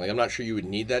that's the thing. Like, I'm not sure you would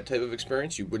need that type of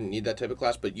experience. You wouldn't need that type of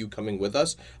class, but you coming with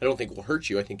us, I don't think will hurt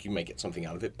you. I think you might get something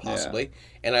out of it, possibly. Yeah.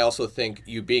 And I also think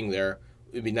you being there,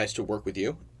 it'd be nice to work with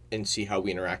you and see how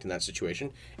we interact in that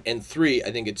situation. And 3,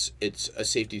 I think it's a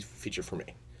safety feature for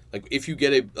me. Like, if you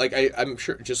get I'm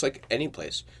sure, just like any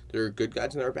place, there are good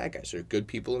guys and there are bad guys. There are good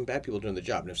people and bad people doing the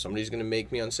job. And if somebody's going to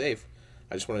make me unsafe,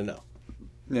 I just want to know.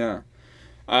 Yeah.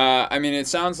 I mean, it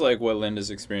sounds like what Linda's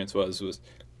experience was,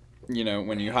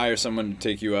 when you hire someone to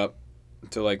take you up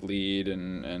to, like, lead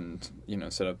and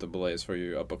set up the belays for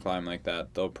you up a climb like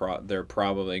that, they're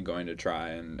probably going to try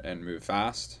and move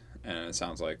fast. And it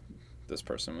sounds like this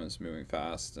person was moving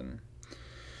fast. And,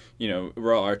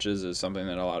 Royal Arches is something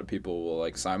that a lot of people will,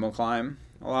 like, simul-climb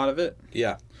a lot of it.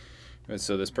 Yeah.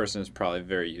 So this person is probably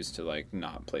very used to, like,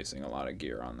 not placing a lot of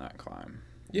gear on that climb.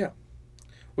 Yeah.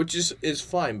 Which is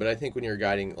fine, but I think when you're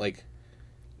guiding, like,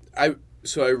 I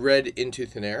read Into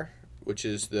Thin Air, which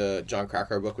is the John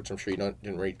Krakauer book, which I'm sure you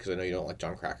didn't read because I know you don't like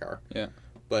John Krakauer. Yeah.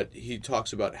 But he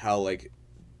talks about how, like,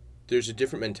 there's a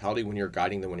different mentality when you're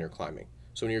guiding than when you're climbing.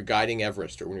 So when you're guiding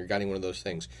Everest or when you're guiding one of those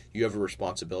things, you have a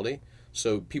responsibility.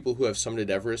 So people who have summited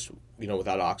Everest,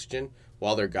 without oxygen,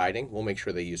 while they're guiding, will make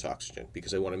sure they use oxygen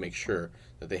because they want to make sure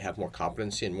that they have more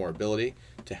competency and more ability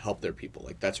to help their people.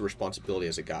 Like, that's a responsibility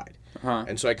as a guide. Uh-huh.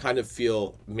 And so I kind of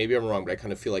feel, maybe I'm wrong, but I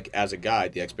kind of feel like as a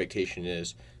guide, the expectation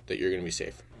is that you're going to be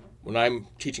safe. When I'm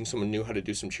teaching someone new how to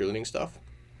do some cheerleading stuff,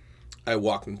 I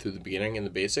walk them through the beginning and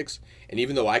the basics. And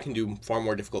even though I can do far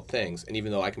more difficult things, and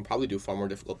even though I can probably do far more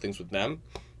difficult things with them,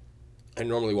 I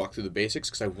normally walk through the basics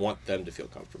because I want them to feel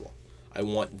comfortable. I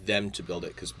want them to build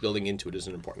it because building into it is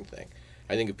an important thing.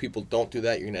 I think if people don't do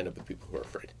that, you're going to end up with people who are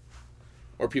afraid.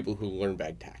 Or people who learn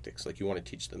bad tactics. Like, you want to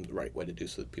teach them the right way to do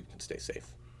so that people can stay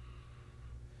safe.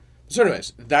 So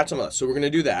anyways, that's on us. So we're going to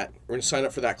do that. We're going to sign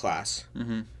up for that class.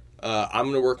 Mm-hmm. I'm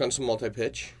going to work on some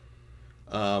multi-pitch.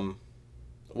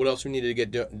 What else we need to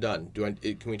get done?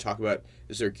 Can we talk about,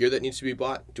 is there gear that needs to be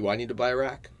bought? Do I need to buy a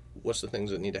rack? What's the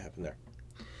things that need to happen there?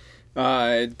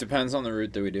 It depends on the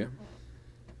route that we do.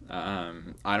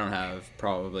 I don't have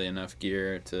probably enough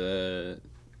gear to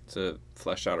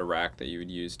flesh out a rack that you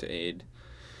would use to aid,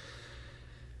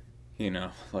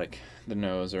 like the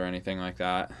nose or anything like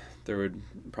that. There would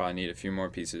probably need a few more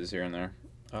pieces here and there.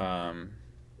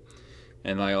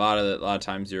 And like a lot of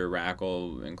times your rack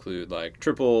will include like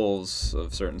triples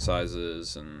of certain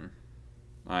sizes, and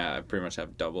I pretty much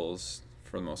have doubles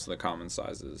for most of the common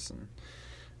sizes, and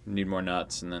need more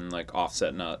nuts, and then like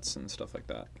offset nuts and stuff like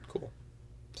that. Cool.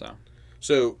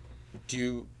 So do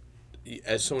you,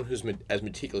 as someone who's as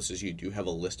meticulous as you, do you have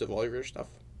a list of all of your stuff?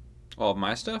 All of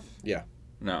my stuff? Yeah.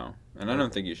 No, and I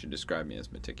don't think you should describe me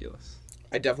as meticulous.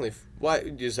 I definitely. Why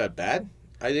is that bad?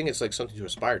 I think it's like something to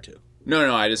aspire to.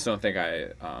 No, I just don't think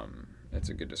it's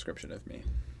a good description of me.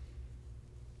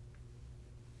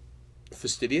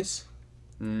 Fastidious?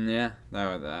 Yeah,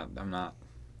 that I'm not.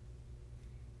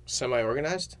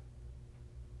 Semi-organized?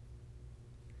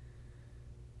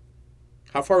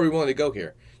 How far are we willing to go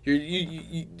here?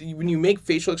 You when you make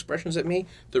facial expressions at me,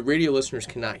 the radio listeners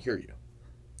cannot hear you.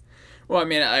 Well, I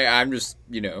mean, I'm just,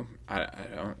 I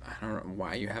don't know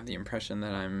why you have the impression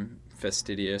that I'm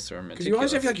fastidious or meticulous. Because you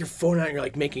always have like your phone out and you're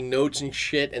like making notes and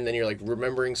shit, and then you're like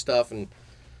remembering stuff and.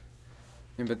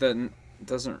 Yeah, but that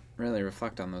doesn't really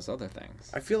reflect on those other things.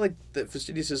 I feel like that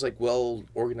fastidious is like well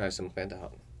organized and planned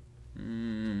out.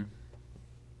 Do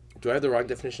I have the wrong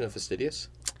definition of fastidious?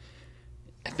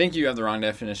 I think you have the wrong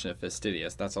definition of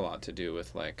fastidious. That's a lot to do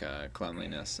with like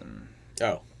cleanliness and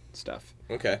stuff.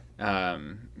 Okay.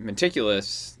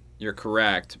 Meticulous, you're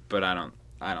correct, but I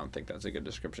don't think that's a good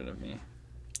description of me.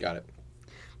 Got it.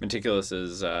 Meticulous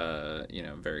is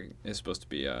is supposed to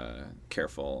be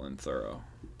careful and thorough.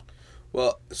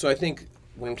 Well, so I think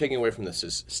what I'm taking away from this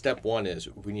is step one is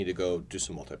we need to go do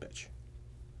some multi-pitch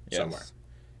somewhere.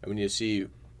 And we need to see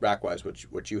rack-wise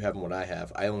what you have and what I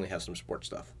have. I only have some sports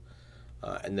stuff.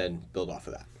 And then build off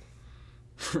of that.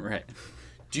 Right.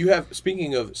 Do you have,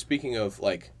 speaking of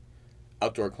like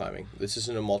outdoor climbing, this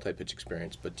isn't a multi-pitch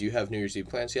experience, but do you have New Year's Eve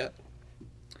plans yet?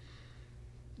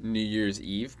 New Year's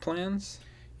Eve plans?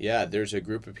 Yeah, there's a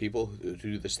group of people who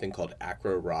do this thing called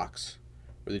Acro Rocks,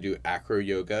 where they do acro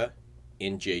yoga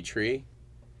in J-Tree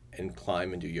and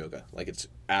climb and do yoga. Like it's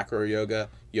acro yoga,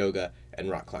 and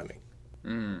rock climbing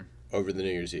over the New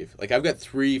Year's Eve. Like I've got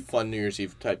 3 fun New Year's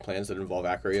Eve type plans that involve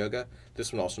acro yoga.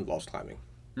 This one also involves climbing.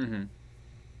 Mm-hmm.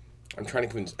 I'm trying to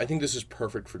convince. I think this is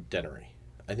perfect for Dennery.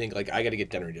 I think like I got to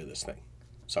get Dennery to this thing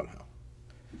somehow.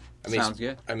 Sounds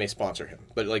good. I may sponsor him,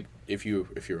 but like if you're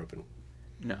open.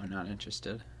 No, not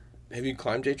interested. Have you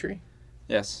climbed J-Tree?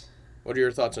 Yes. What are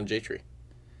your thoughts on J-Tree?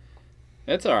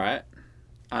 It's all right.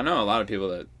 I know a lot of people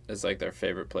that it's like their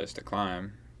favorite place to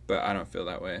climb, but I don't feel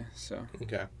that way. So.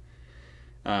 Okay.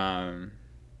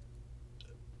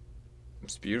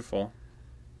 It's beautiful,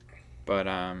 but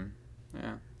yeah,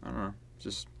 I don't know.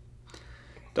 Just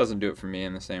doesn't do it for me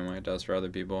in the same way it does for other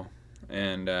people,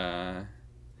 and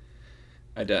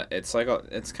it's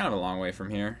kind of a long way from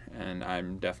here, and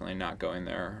I'm definitely not going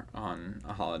there on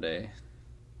a holiday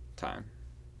time.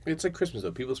 It's like Christmas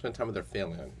though. People spend time with their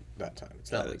family on that time.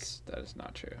 It's not That is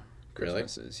not true. Really?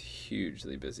 Christmas is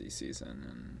hugely busy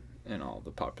season in all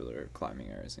the popular climbing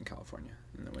areas in California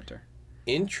in the winter.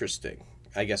 Interesting.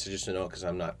 I guess I just don't know because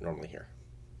I'm not normally here.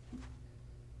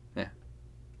 Yeah.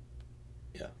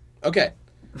 Yeah. Okay.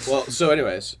 Well, so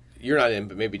anyways, you're not in,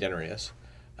 but maybe Dennery is.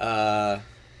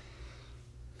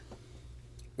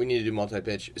 We need to do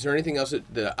multi-pitch. Is there anything else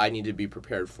that I need to be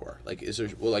prepared for? Like,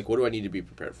 what do I need to be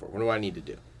prepared for? What do I need to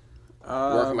do?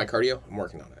 Work on my cardio? I'm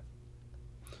working on it.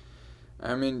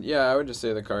 I mean, yeah, I would just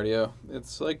say the cardio.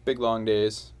 It's like big, long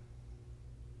days.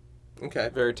 Okay.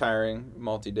 Very tiring,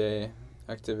 multi-day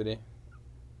activity.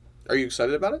 Are you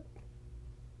excited about it?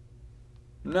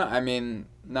 No, I mean,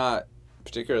 not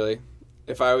particularly.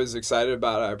 If I was excited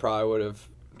about it, I probably would have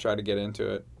tried to get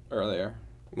into it earlier.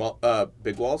 Well,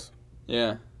 big walls?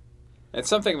 Yeah. It's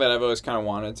something that I've always kind of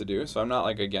wanted to do, so I'm not,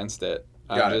 like, against it.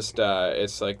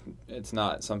 It's like, it's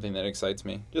not something that excites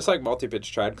me. Just like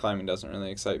multi-pitch trad climbing doesn't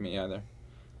really excite me either.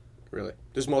 Really?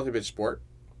 Does multi-pitch sport?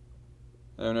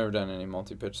 I've never done any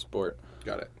multi-pitch sport.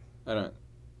 Got it. I don't.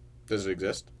 Does it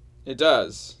exist? It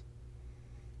does.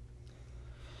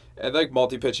 I like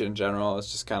multi-pitch in general.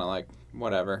 It's just kind of like,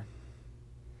 whatever.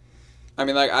 I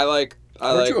mean, like,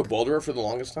 Weren't you a boulderer for the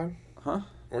longest time? Huh?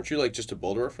 Weren't you, like, just a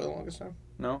boulderer for the longest time?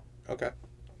 No. Okay.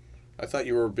 I thought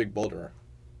you were a big boulderer.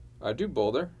 I do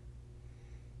boulder.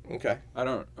 Okay. I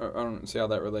don't see how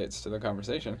that relates to the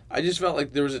conversation. I just felt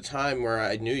like there was a time where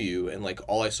I knew you and like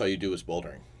all I saw you do was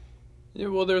bouldering. Yeah,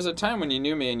 well, there was a time when you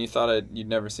knew me and you thought you'd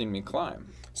never seen me climb.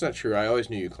 It's not true. I always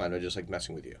knew you climbed. I just like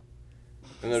messing with you.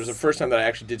 And there was the first time that I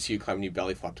actually did see you climb and you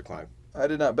belly flopped to climb. I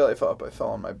did not belly flop. I fell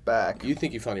on my back. You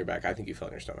think you fell on your back. I think you fell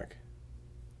on your stomach.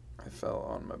 I fell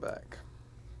on my back.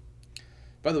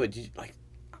 By the way,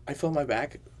 I fell on my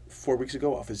back 4 weeks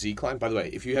ago off a Z climb. By the way,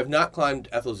 if you have not climbed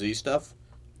Ethel Z stuff,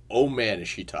 oh man, is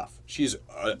she tough. She's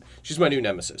my new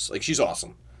nemesis. Like, she's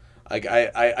awesome. Like,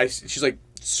 she's like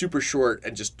super short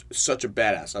and just such a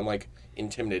badass. I'm like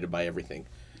intimidated by everything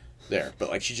there. But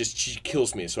like, she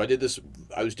kills me. So I did this,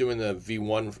 I was doing the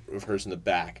V1 of hers in the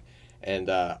back, and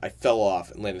I fell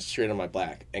off and landed straight on my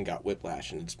back and got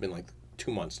whiplash, and it's been like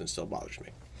 2 months and it still bothers me.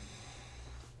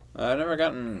 I've never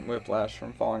gotten whiplash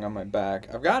from falling on my back.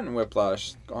 I've gotten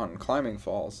whiplash on climbing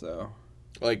falls, though.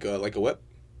 Like a whip?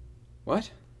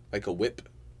 What? Like a whip?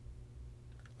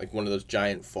 Like one of those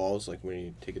giant falls, like when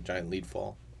you take a giant lead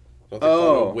fall? Don't they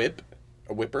call it a whip?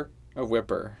 A whipper? A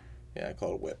whipper. Yeah, I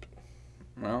call it a whip.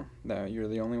 Well, no, you're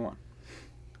the only one.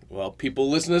 Well, people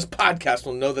listening to this podcast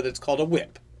will know that it's called a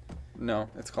whip. No,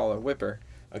 it's called a whipper.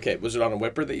 Okay, was it on a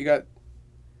whipper that you got?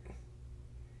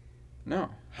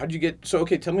 No. How'd you get... So,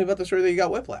 okay, tell me about the story that you got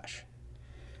whiplash.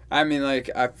 I mean, like,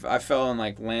 I fell and,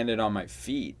 like, landed on my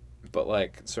feet, but,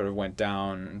 like, sort of went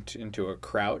down into a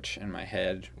crouch, and my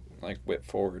head, like, whipped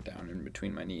forward down in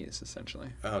between my knees, essentially.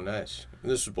 Oh, nice. And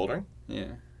this was bouldering?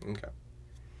 Yeah. Okay.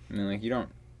 I mean, like, you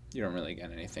don't really get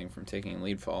anything from taking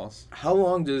lead falls.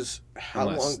 Unless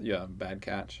you have a bad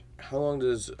catch. How long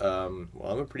does... well,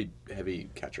 I'm a pretty heavy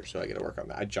catcher, so I got to work on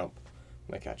that. I jump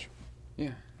when I catch.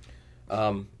 Yeah.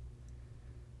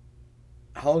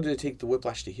 How long did it take the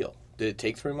whiplash to heal? Did it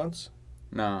take 3 months?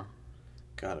 No.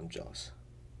 God, I'm jealous.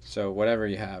 So whatever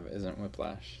you have isn't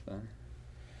whiplash then.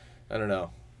 I don't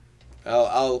know.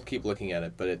 I'll keep looking at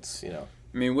it, but it's, I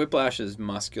mean, whiplash is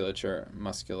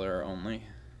muscular only.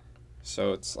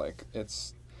 So it's like,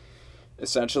 it's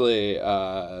essentially,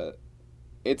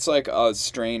 it's like a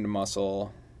strained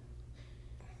muscle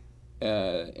in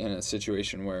a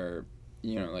situation where,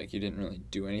 like you didn't really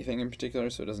do anything in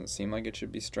particular, so it doesn't seem like it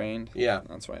should be strained. Yeah.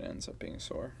 That's why it ends up being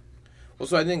sore. Well,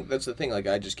 so I think that's the thing. Like,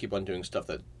 I just keep on doing stuff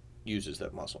that uses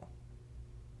that muscle.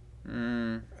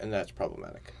 And that's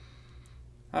problematic.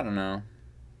 I don't know.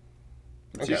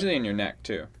 It's Okay. usually in your neck,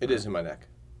 too. It is in my neck.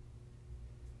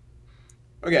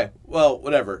 Okay, well,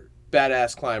 whatever.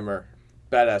 Badass climber,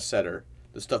 badass setter.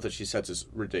 The stuff that she sets is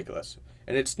ridiculous.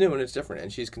 And it's new and it's different,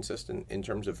 and she's consistent in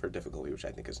terms of her difficulty, which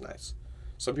I think is nice.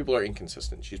 Some people are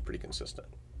inconsistent. She's pretty consistent.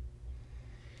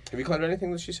 Have you climbed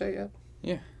anything that she set yet?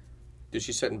 Yeah. Did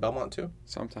she set in Belmont, too?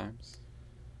 Sometimes.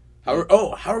 How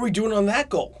are we doing on that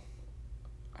goal?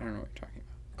 I don't know what you're talking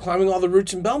about. Climbing all the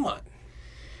routes in Belmont.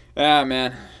 Ah,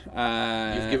 man.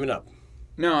 You've given up.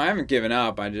 No, I haven't given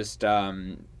up. I just,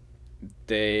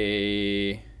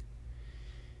 they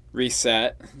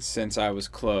reset since I was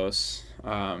close.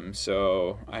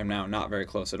 So I'm now not very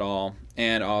close at all.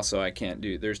 And also I can't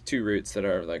do, there's 2 routes that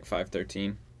are like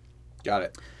 513. Got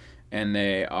it. And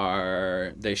they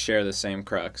share the same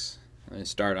crux. They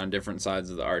start on different sides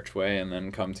of the archway and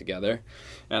then come together.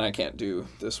 And I can't do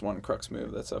this one crux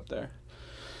move that's up there.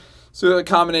 So a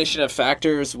combination of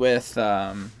factors with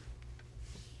I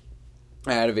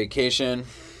had a vacation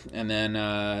and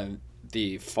then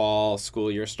the fall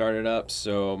school year started up.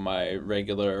 So my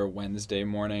regular Wednesday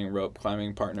morning rope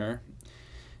climbing partner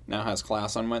now has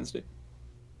class on Wednesday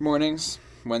mornings.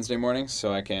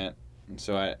 So I can't.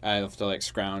 So I have to like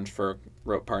scrounge for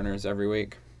rope partners every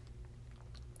week.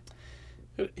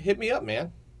 Hit me up,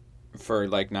 man. For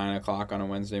like 9 o'clock on a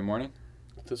Wednesday morning.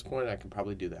 At this point, I can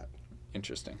probably do that.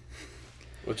 Interesting.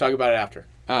 We'll talk about it after.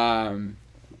 And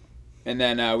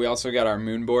then we also got our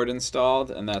moon board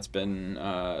installed, and that's been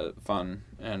fun.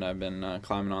 And I've been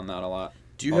climbing on that a lot.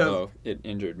 Although it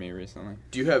injured me recently.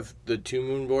 Do you have the 2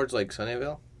 moon boards like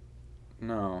Sunnyvale?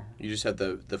 No. You just have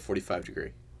the 45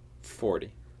 degree.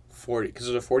 40. 40, because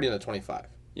there's a 40 and a 25.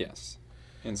 Yes.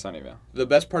 In Sunnyvale. The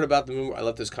best part about the moon, I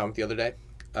left this comment the other day.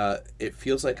 It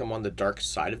feels like I'm on the dark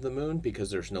side of the moon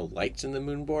because there's no lights in the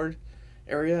moon board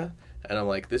area. And I'm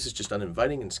like, this is just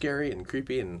uninviting and scary and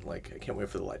creepy and like, I can't wait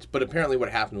for the lights. But apparently what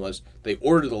happened was they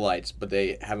ordered the lights, but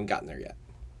they haven't gotten there yet.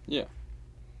 Yeah.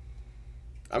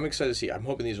 I'm excited to see. I'm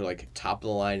hoping these are like top of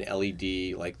the line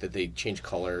LED, like that they change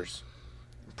colors.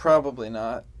 Probably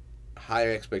not.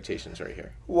 High expectations right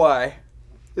here. Why?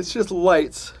 It's just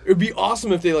lights. It would be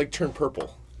awesome if they like turn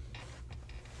purple.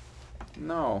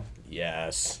 No.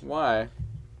 Yes. Why?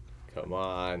 Come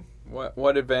on.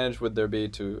 What advantage would there be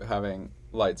to having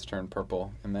lights turn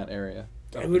purple in that area?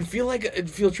 It would feel like it'd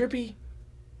feel trippy.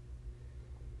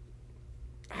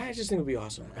 I just think it would be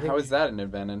awesome. How is that an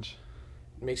advantage?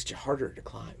 It makes it harder to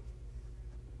climb.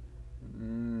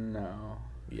 No.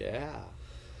 Yeah.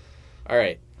 All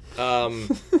right.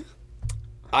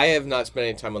 I have not spent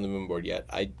any time on the moon board yet.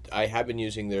 I have been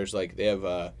using. There's like they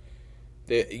have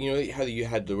you know how you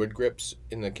had the wood grips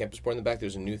in the campus board in the back.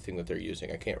 There's a new thing that they're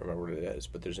using. I can't remember what it is,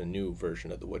 but there's a new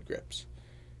version of the wood grips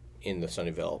in the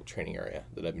Sunnyvale training area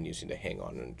that I've been using to hang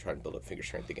on and try to build up finger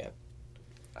strength again.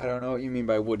 I don't know what you mean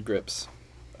by wood grips.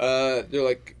 They're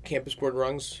like campus board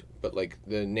rungs, but like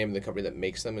the name of the company that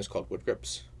makes them is called Wood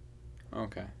Grips.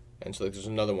 Okay. And so like, there's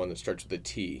another one that starts with a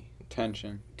T.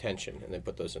 Tension, and they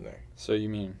put those in there. So you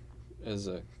mean as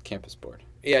a campus board?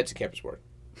 Yeah, it's a campus board.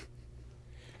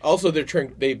 Also,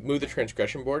 they moved the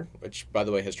transgression board, which, by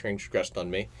the way, has transgressed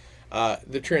on me.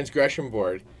 The transgression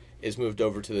board is moved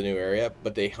over to the new area,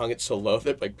 but they hung it so low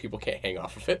that like people can't hang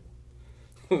off of it.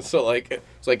 So like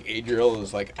it's like Adriel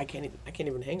is like I can't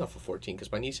even hang off of 14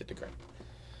 because my knees hit the ground.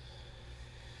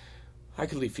 I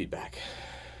could leave feedback.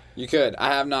 You could.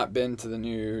 I have not been to the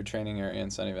new training area in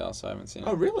Sunnyvale, so I haven't seen it.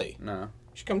 Oh, really? No. You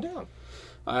should come down.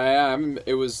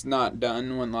 It was not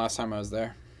done when last time I was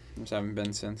there. I just haven't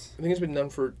been since. I think it's been done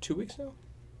for 2 weeks now.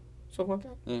 Something like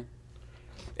that. Yeah.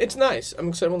 It's nice. I'm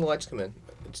excited when the lights come in.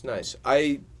 It's nice.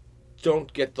 I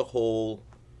don't get the whole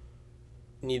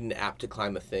need an app to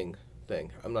climb a thing.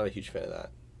 I'm not a huge fan of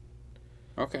that.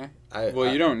 Okay.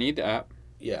 You don't need the app.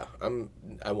 Yeah,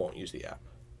 I won't use the app.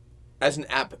 As an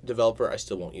app developer, I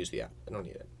still won't use the app. I don't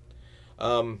need it.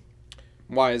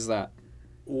 Why is that?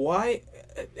 Why?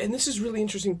 And this is really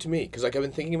interesting to me because like I've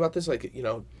been thinking about this, like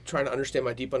trying to understand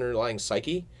my deep underlying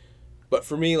psyche. But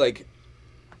for me, like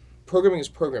programming is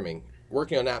programming.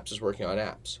 Working on apps is working on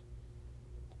apps.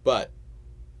 But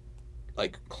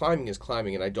like climbing is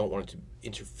climbing, and I don't want it to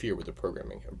interfere with the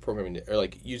programming, or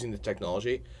like using the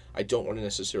technology. I don't want to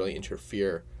necessarily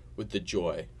interfere with the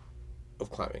joy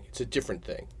of climbing. It's a different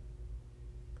thing.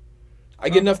 I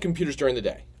get enough computers during the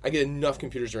day. I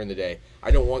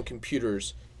don't want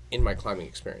computers in my climbing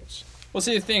experience. Well,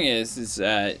 see, the thing is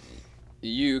that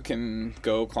you can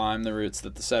go climb the routes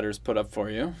that the setters put up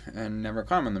for you and never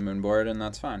climb on the moonboard, and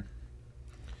that's fine.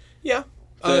 Yeah.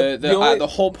 The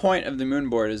whole point of the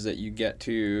moonboard is that you get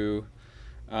to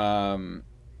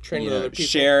train with other people.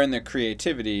 Share in the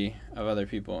creativity of other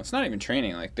people. It's not even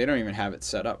training. Like, they don't even have it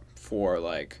set up for,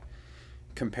 like,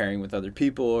 comparing with other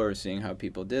people or seeing how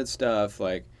people did stuff.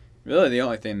 Like, really the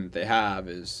only thing that they have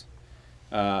is,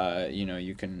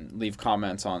 you can leave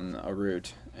comments on a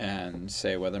route and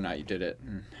say whether or not you did it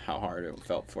and how hard it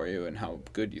felt for you and how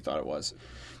good you thought it was.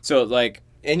 So, like...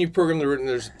 And you program the route, and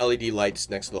there's LED lights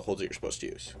next to the holes that you're supposed to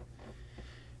use.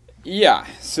 Yeah,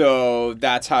 so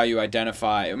that's how you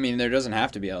identify. I mean, there doesn't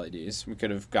have to be LEDs. We could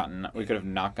have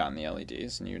not gotten the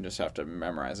LEDs, and you just have to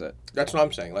memorize it. That's what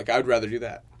I'm saying. Like, I would rather do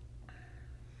that.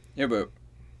 Yeah, but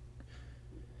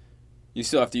you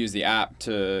still have to use the app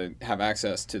to have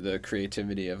access to the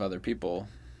creativity of other people.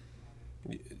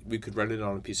 We could write it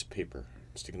on a piece of paper,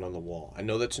 stick it on the wall. I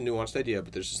know that's a nuanced idea,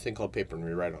 but there's this thing called paper, and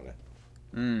we write on it.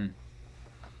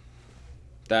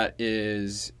 That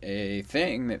is a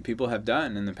thing that people have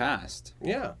done in the past.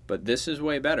 Yeah. But this is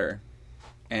way better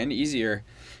and easier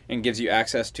and gives you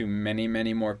access to many,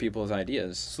 many more people's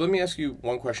ideas. So let me ask you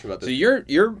one question about this. So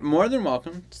you're more than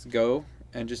welcome to go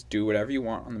and just do whatever you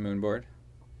want on the moonboard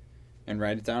and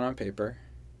write it down on paper.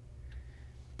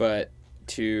 But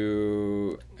that's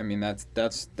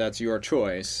your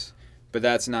choice, but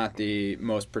that's not the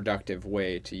most productive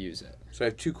way to use it. So I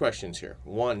have two questions here.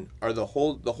 One, are the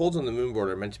holds on the moonboard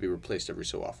are meant to be replaced every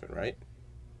so often, right?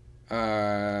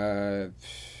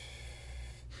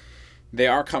 They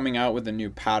are coming out with a new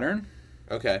pattern.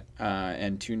 Okay.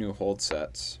 And 2 new hold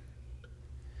sets.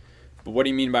 But what do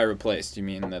you mean by replaced? Do you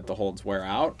mean that the holds wear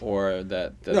out or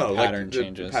that the pattern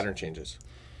changes? The pattern changes.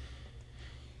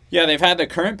 Yeah, they've had the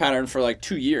current pattern for like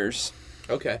 2 years.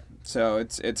 Okay. So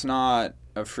it's not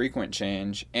a frequent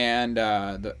change, and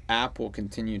the app will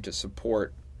continue to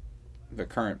support the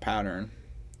current pattern.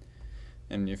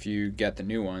 And if you get the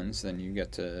new ones, then you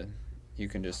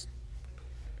can just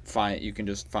find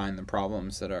the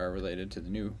problems that are related to the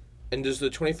new. And does the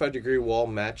 25-degree wall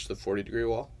match the 40-degree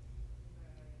wall?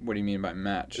 What do you mean by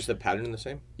match? Just the pattern the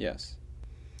same? Yes.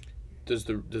 Does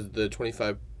the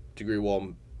 25-degree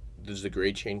wall, does the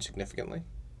grade change significantly?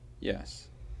 Yes.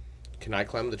 Can I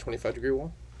climb the 25-degree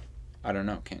wall? I don't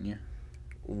know. Can you?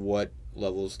 What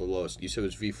level is the lowest? You said it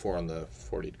was V4 on the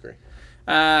 40-degree.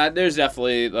 There's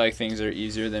definitely like things that are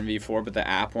easier than V4, but the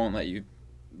app won't let you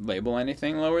label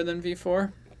anything lower than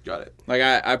V4. Got it. Like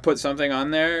I put something on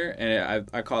there and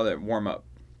I called it warm up.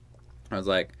 I was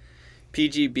like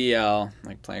PGBL,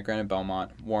 like Plant Granite Belmont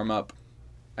warm up.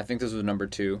 I think this was number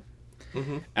 2.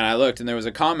 Mm-hmm. And I looked and there was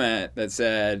a comment that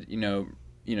said,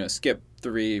 skip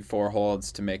 3-4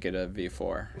 holds to make it a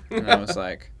V4. And I was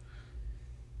like,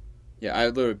 yeah, I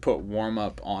literally put warm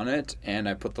up on it, and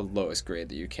I put the lowest grade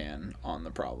that you can on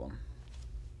the problem.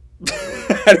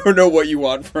 I don't know what you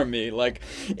want from me. Like,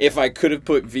 if I could have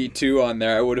put V2 on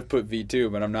there, I would have put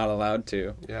V2, but I'm not allowed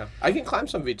to. Yeah. I can climb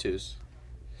some V2s.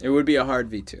 It would be a hard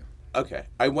V2. Okay.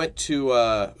 I went to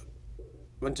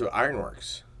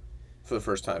Ironworks for the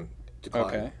first time to climb.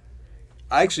 Okay.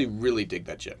 I actually really dig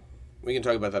that gym. We can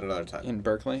talk about that another time. In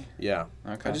Berkeley? Yeah.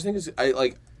 Okay. I just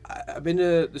think I've been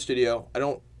to the studio. I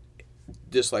don't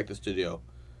dislike the studio,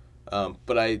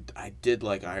 but I did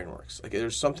like Ironworks. Like,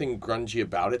 there's something grungy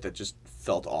about it that just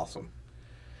felt awesome,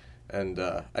 and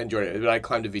I enjoyed it. But I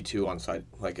climbed a V2 on site,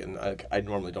 and I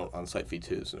normally don't on site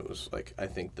V2s, and it was like I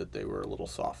think that they were a little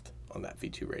soft on that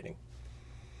V2 rating.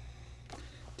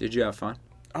 Did you have fun?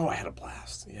 Oh, I had a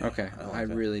blast. Yeah. Okay, I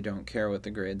really don't care what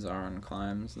the grades are on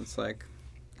climbs. It's like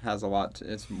has a lot.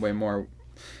 It's way more.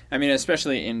 I mean,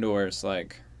 especially indoors,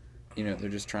 like. They're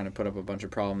just trying to put up a bunch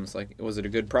of problems. Like, was it a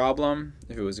good problem?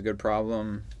 If it was a good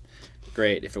problem,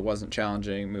 great. If it wasn't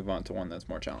challenging, move on to one that's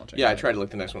more challenging. Yeah, I tried to look.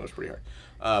 The next one was pretty hard.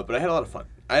 But I had a lot of fun.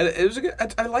 I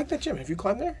like that gym. Have you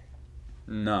climbed there?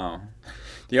 No.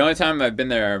 The only time I've been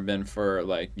there, I've been for,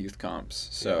 like, youth comps.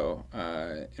 So,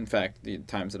 in fact, the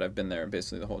times that I've been there,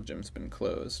 basically the whole gym's been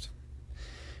closed.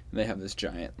 And they have this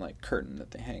giant, like, curtain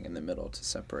that they hang in the middle to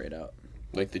separate out.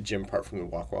 Like the gym part from the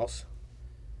walk walls?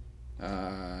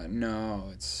 No,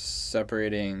 it's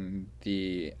separating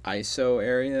the ISO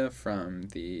area from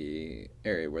the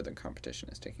area where the competition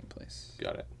is taking place.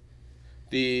 Got it.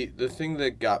 The thing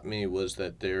that got me was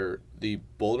that the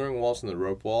bouldering walls and the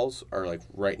rope walls are like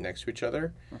right next to each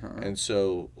other, and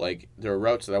so like there are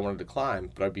routes that I wanted to climb,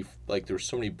 but I'd be like there were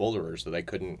so many boulderers that I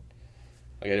couldn't,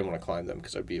 like I didn't want to climb them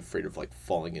because I'd be afraid of like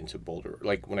falling into boulder.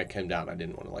 Like when I came down, I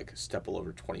didn't want to like step all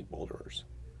over 20 boulderers.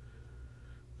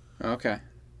 Okay.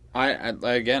 I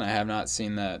again, I have not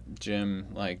seen that gym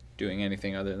like doing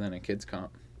anything other than a kids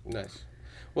comp. Nice.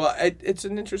 Well, it's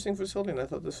an interesting facility, and I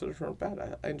thought the visitors weren't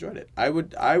bad. I enjoyed it. I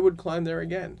would climb there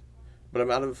again, but I'm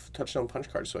out of Touchstone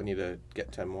punch cards, so I need to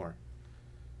get 10 more.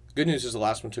 Good news is the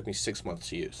last one took me 6 months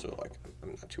to use, so like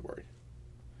I'm not too worried.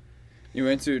 You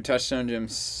went to Touchstone Gym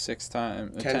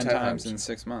 10 times in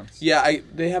 6 months. Yeah,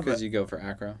 they have because you go for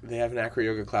acro. They have an acro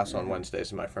yoga class on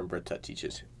Wednesdays, and my friend Britta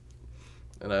teaches,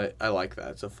 and I like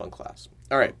that. It's a fun class.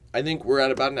 All right, I think we're at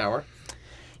about an hour.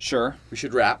 Sure. We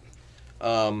should wrap.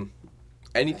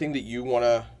 Anything that you want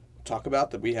to talk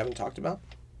about that we haven't talked about?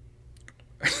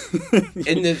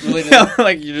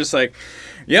 Like you're just like,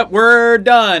 yep, we're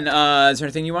done. Is there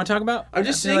anything you want to talk about? I'm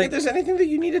just saying if there's anything that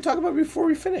you need to talk about before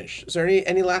we finish. Is there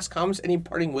any last comments, any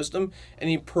parting wisdom,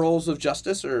 any pearls of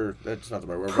justice, or that's not the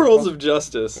right word. Pearls of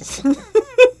justice.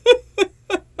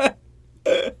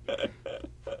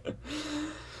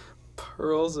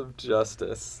 Pearls of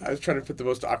justice. I was trying to put the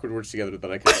most awkward words together that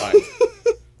I could find.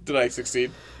 Did I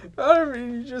succeed? I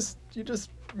mean, you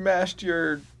just mashed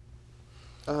your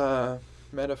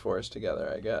metaphors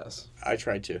together, I guess. I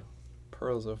tried to.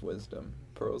 Pearls of wisdom,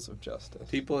 pearls of justice.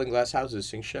 People in glass houses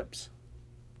sing ships.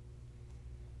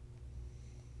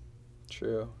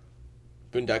 True.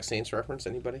 Boondock Saints reference,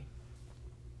 anybody?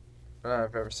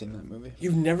 I've never seen that movie.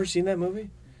 You've never seen that movie?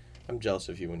 I'm jealous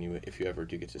of you if you ever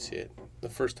do get to see it. The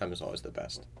first time is always the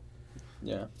best.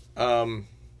 Yeah.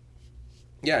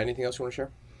 Yeah, anything else you want to share?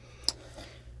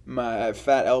 My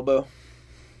fat elbow.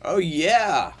 Oh,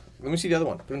 yeah. Let me see the other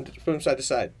one. Put them side to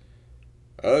side.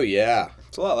 Oh, yeah.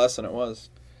 It's a lot less than it was.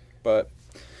 But,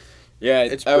 yeah.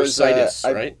 It's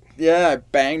bursitis, right? Yeah, I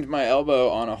banged my elbow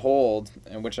on a hold,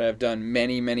 which I have done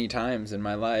many, many times in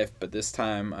my life. But this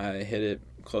time I hit it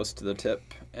close to the tip,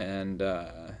 and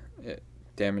it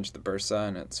damaged the bursa,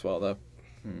 and it swelled up.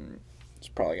 It's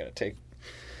probably going to take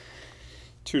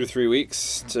 2 to 3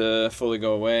 weeks to fully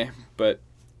go away. But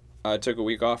I took a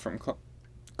week off from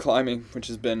climbing, which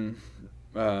has been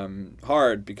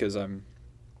hard because I'm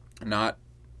not,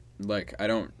 like, I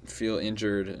don't feel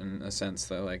injured in a sense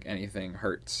that, like, anything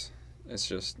hurts. It's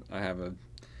just I have a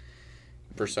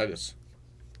bursitis,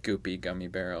 goopy gummy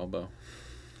bear elbow.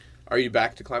 Are you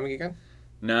back to climbing again?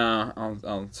 No,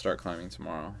 I'll start climbing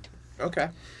tomorrow. Okay.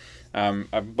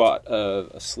 I bought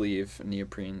a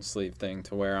neoprene sleeve thing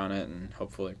to wear on it and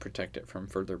hopefully protect it from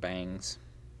further bangs.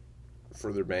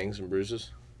 Further bangs and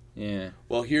bruises? Yeah.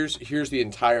 Well, here's the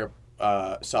entire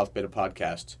South Beta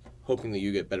podcast, hoping that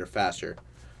you get better faster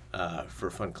for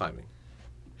fun climbing.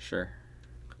 Sure.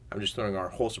 I'm just throwing our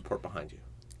whole support behind you.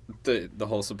 The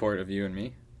whole support of you and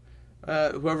me?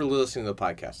 Whoever listening to the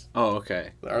podcast. Oh,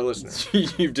 okay. Our listeners.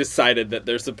 You've decided that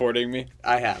they're supporting me?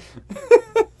 I have.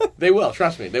 They will,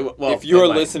 trust me. They will. Well, if you're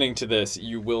listening to this,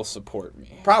 you will support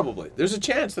me. Probably. There's a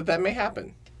chance that may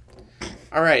happen.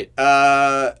 All right.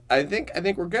 I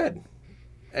think we're good.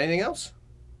 Anything else?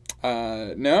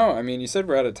 No. I mean, you said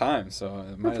we're out of time, so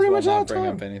I might as well not bring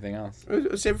up anything else.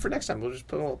 We'll save it for next time. We'll just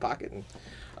put it in a little pocket. And,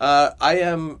 I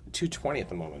am 220 at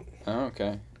the moment. Oh,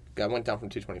 okay. I went down from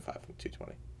 225 to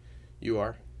 220. You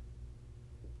are?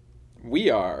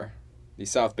 We are the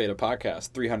South Beta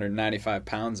Podcast, 395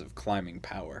 pounds of climbing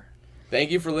power. Thank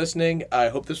you for listening. I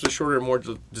hope this was shorter and more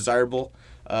desirable.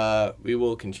 We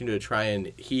will continue to try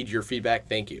and heed your feedback.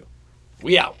 Thank you.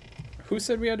 We out. Who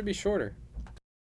said we had to be shorter?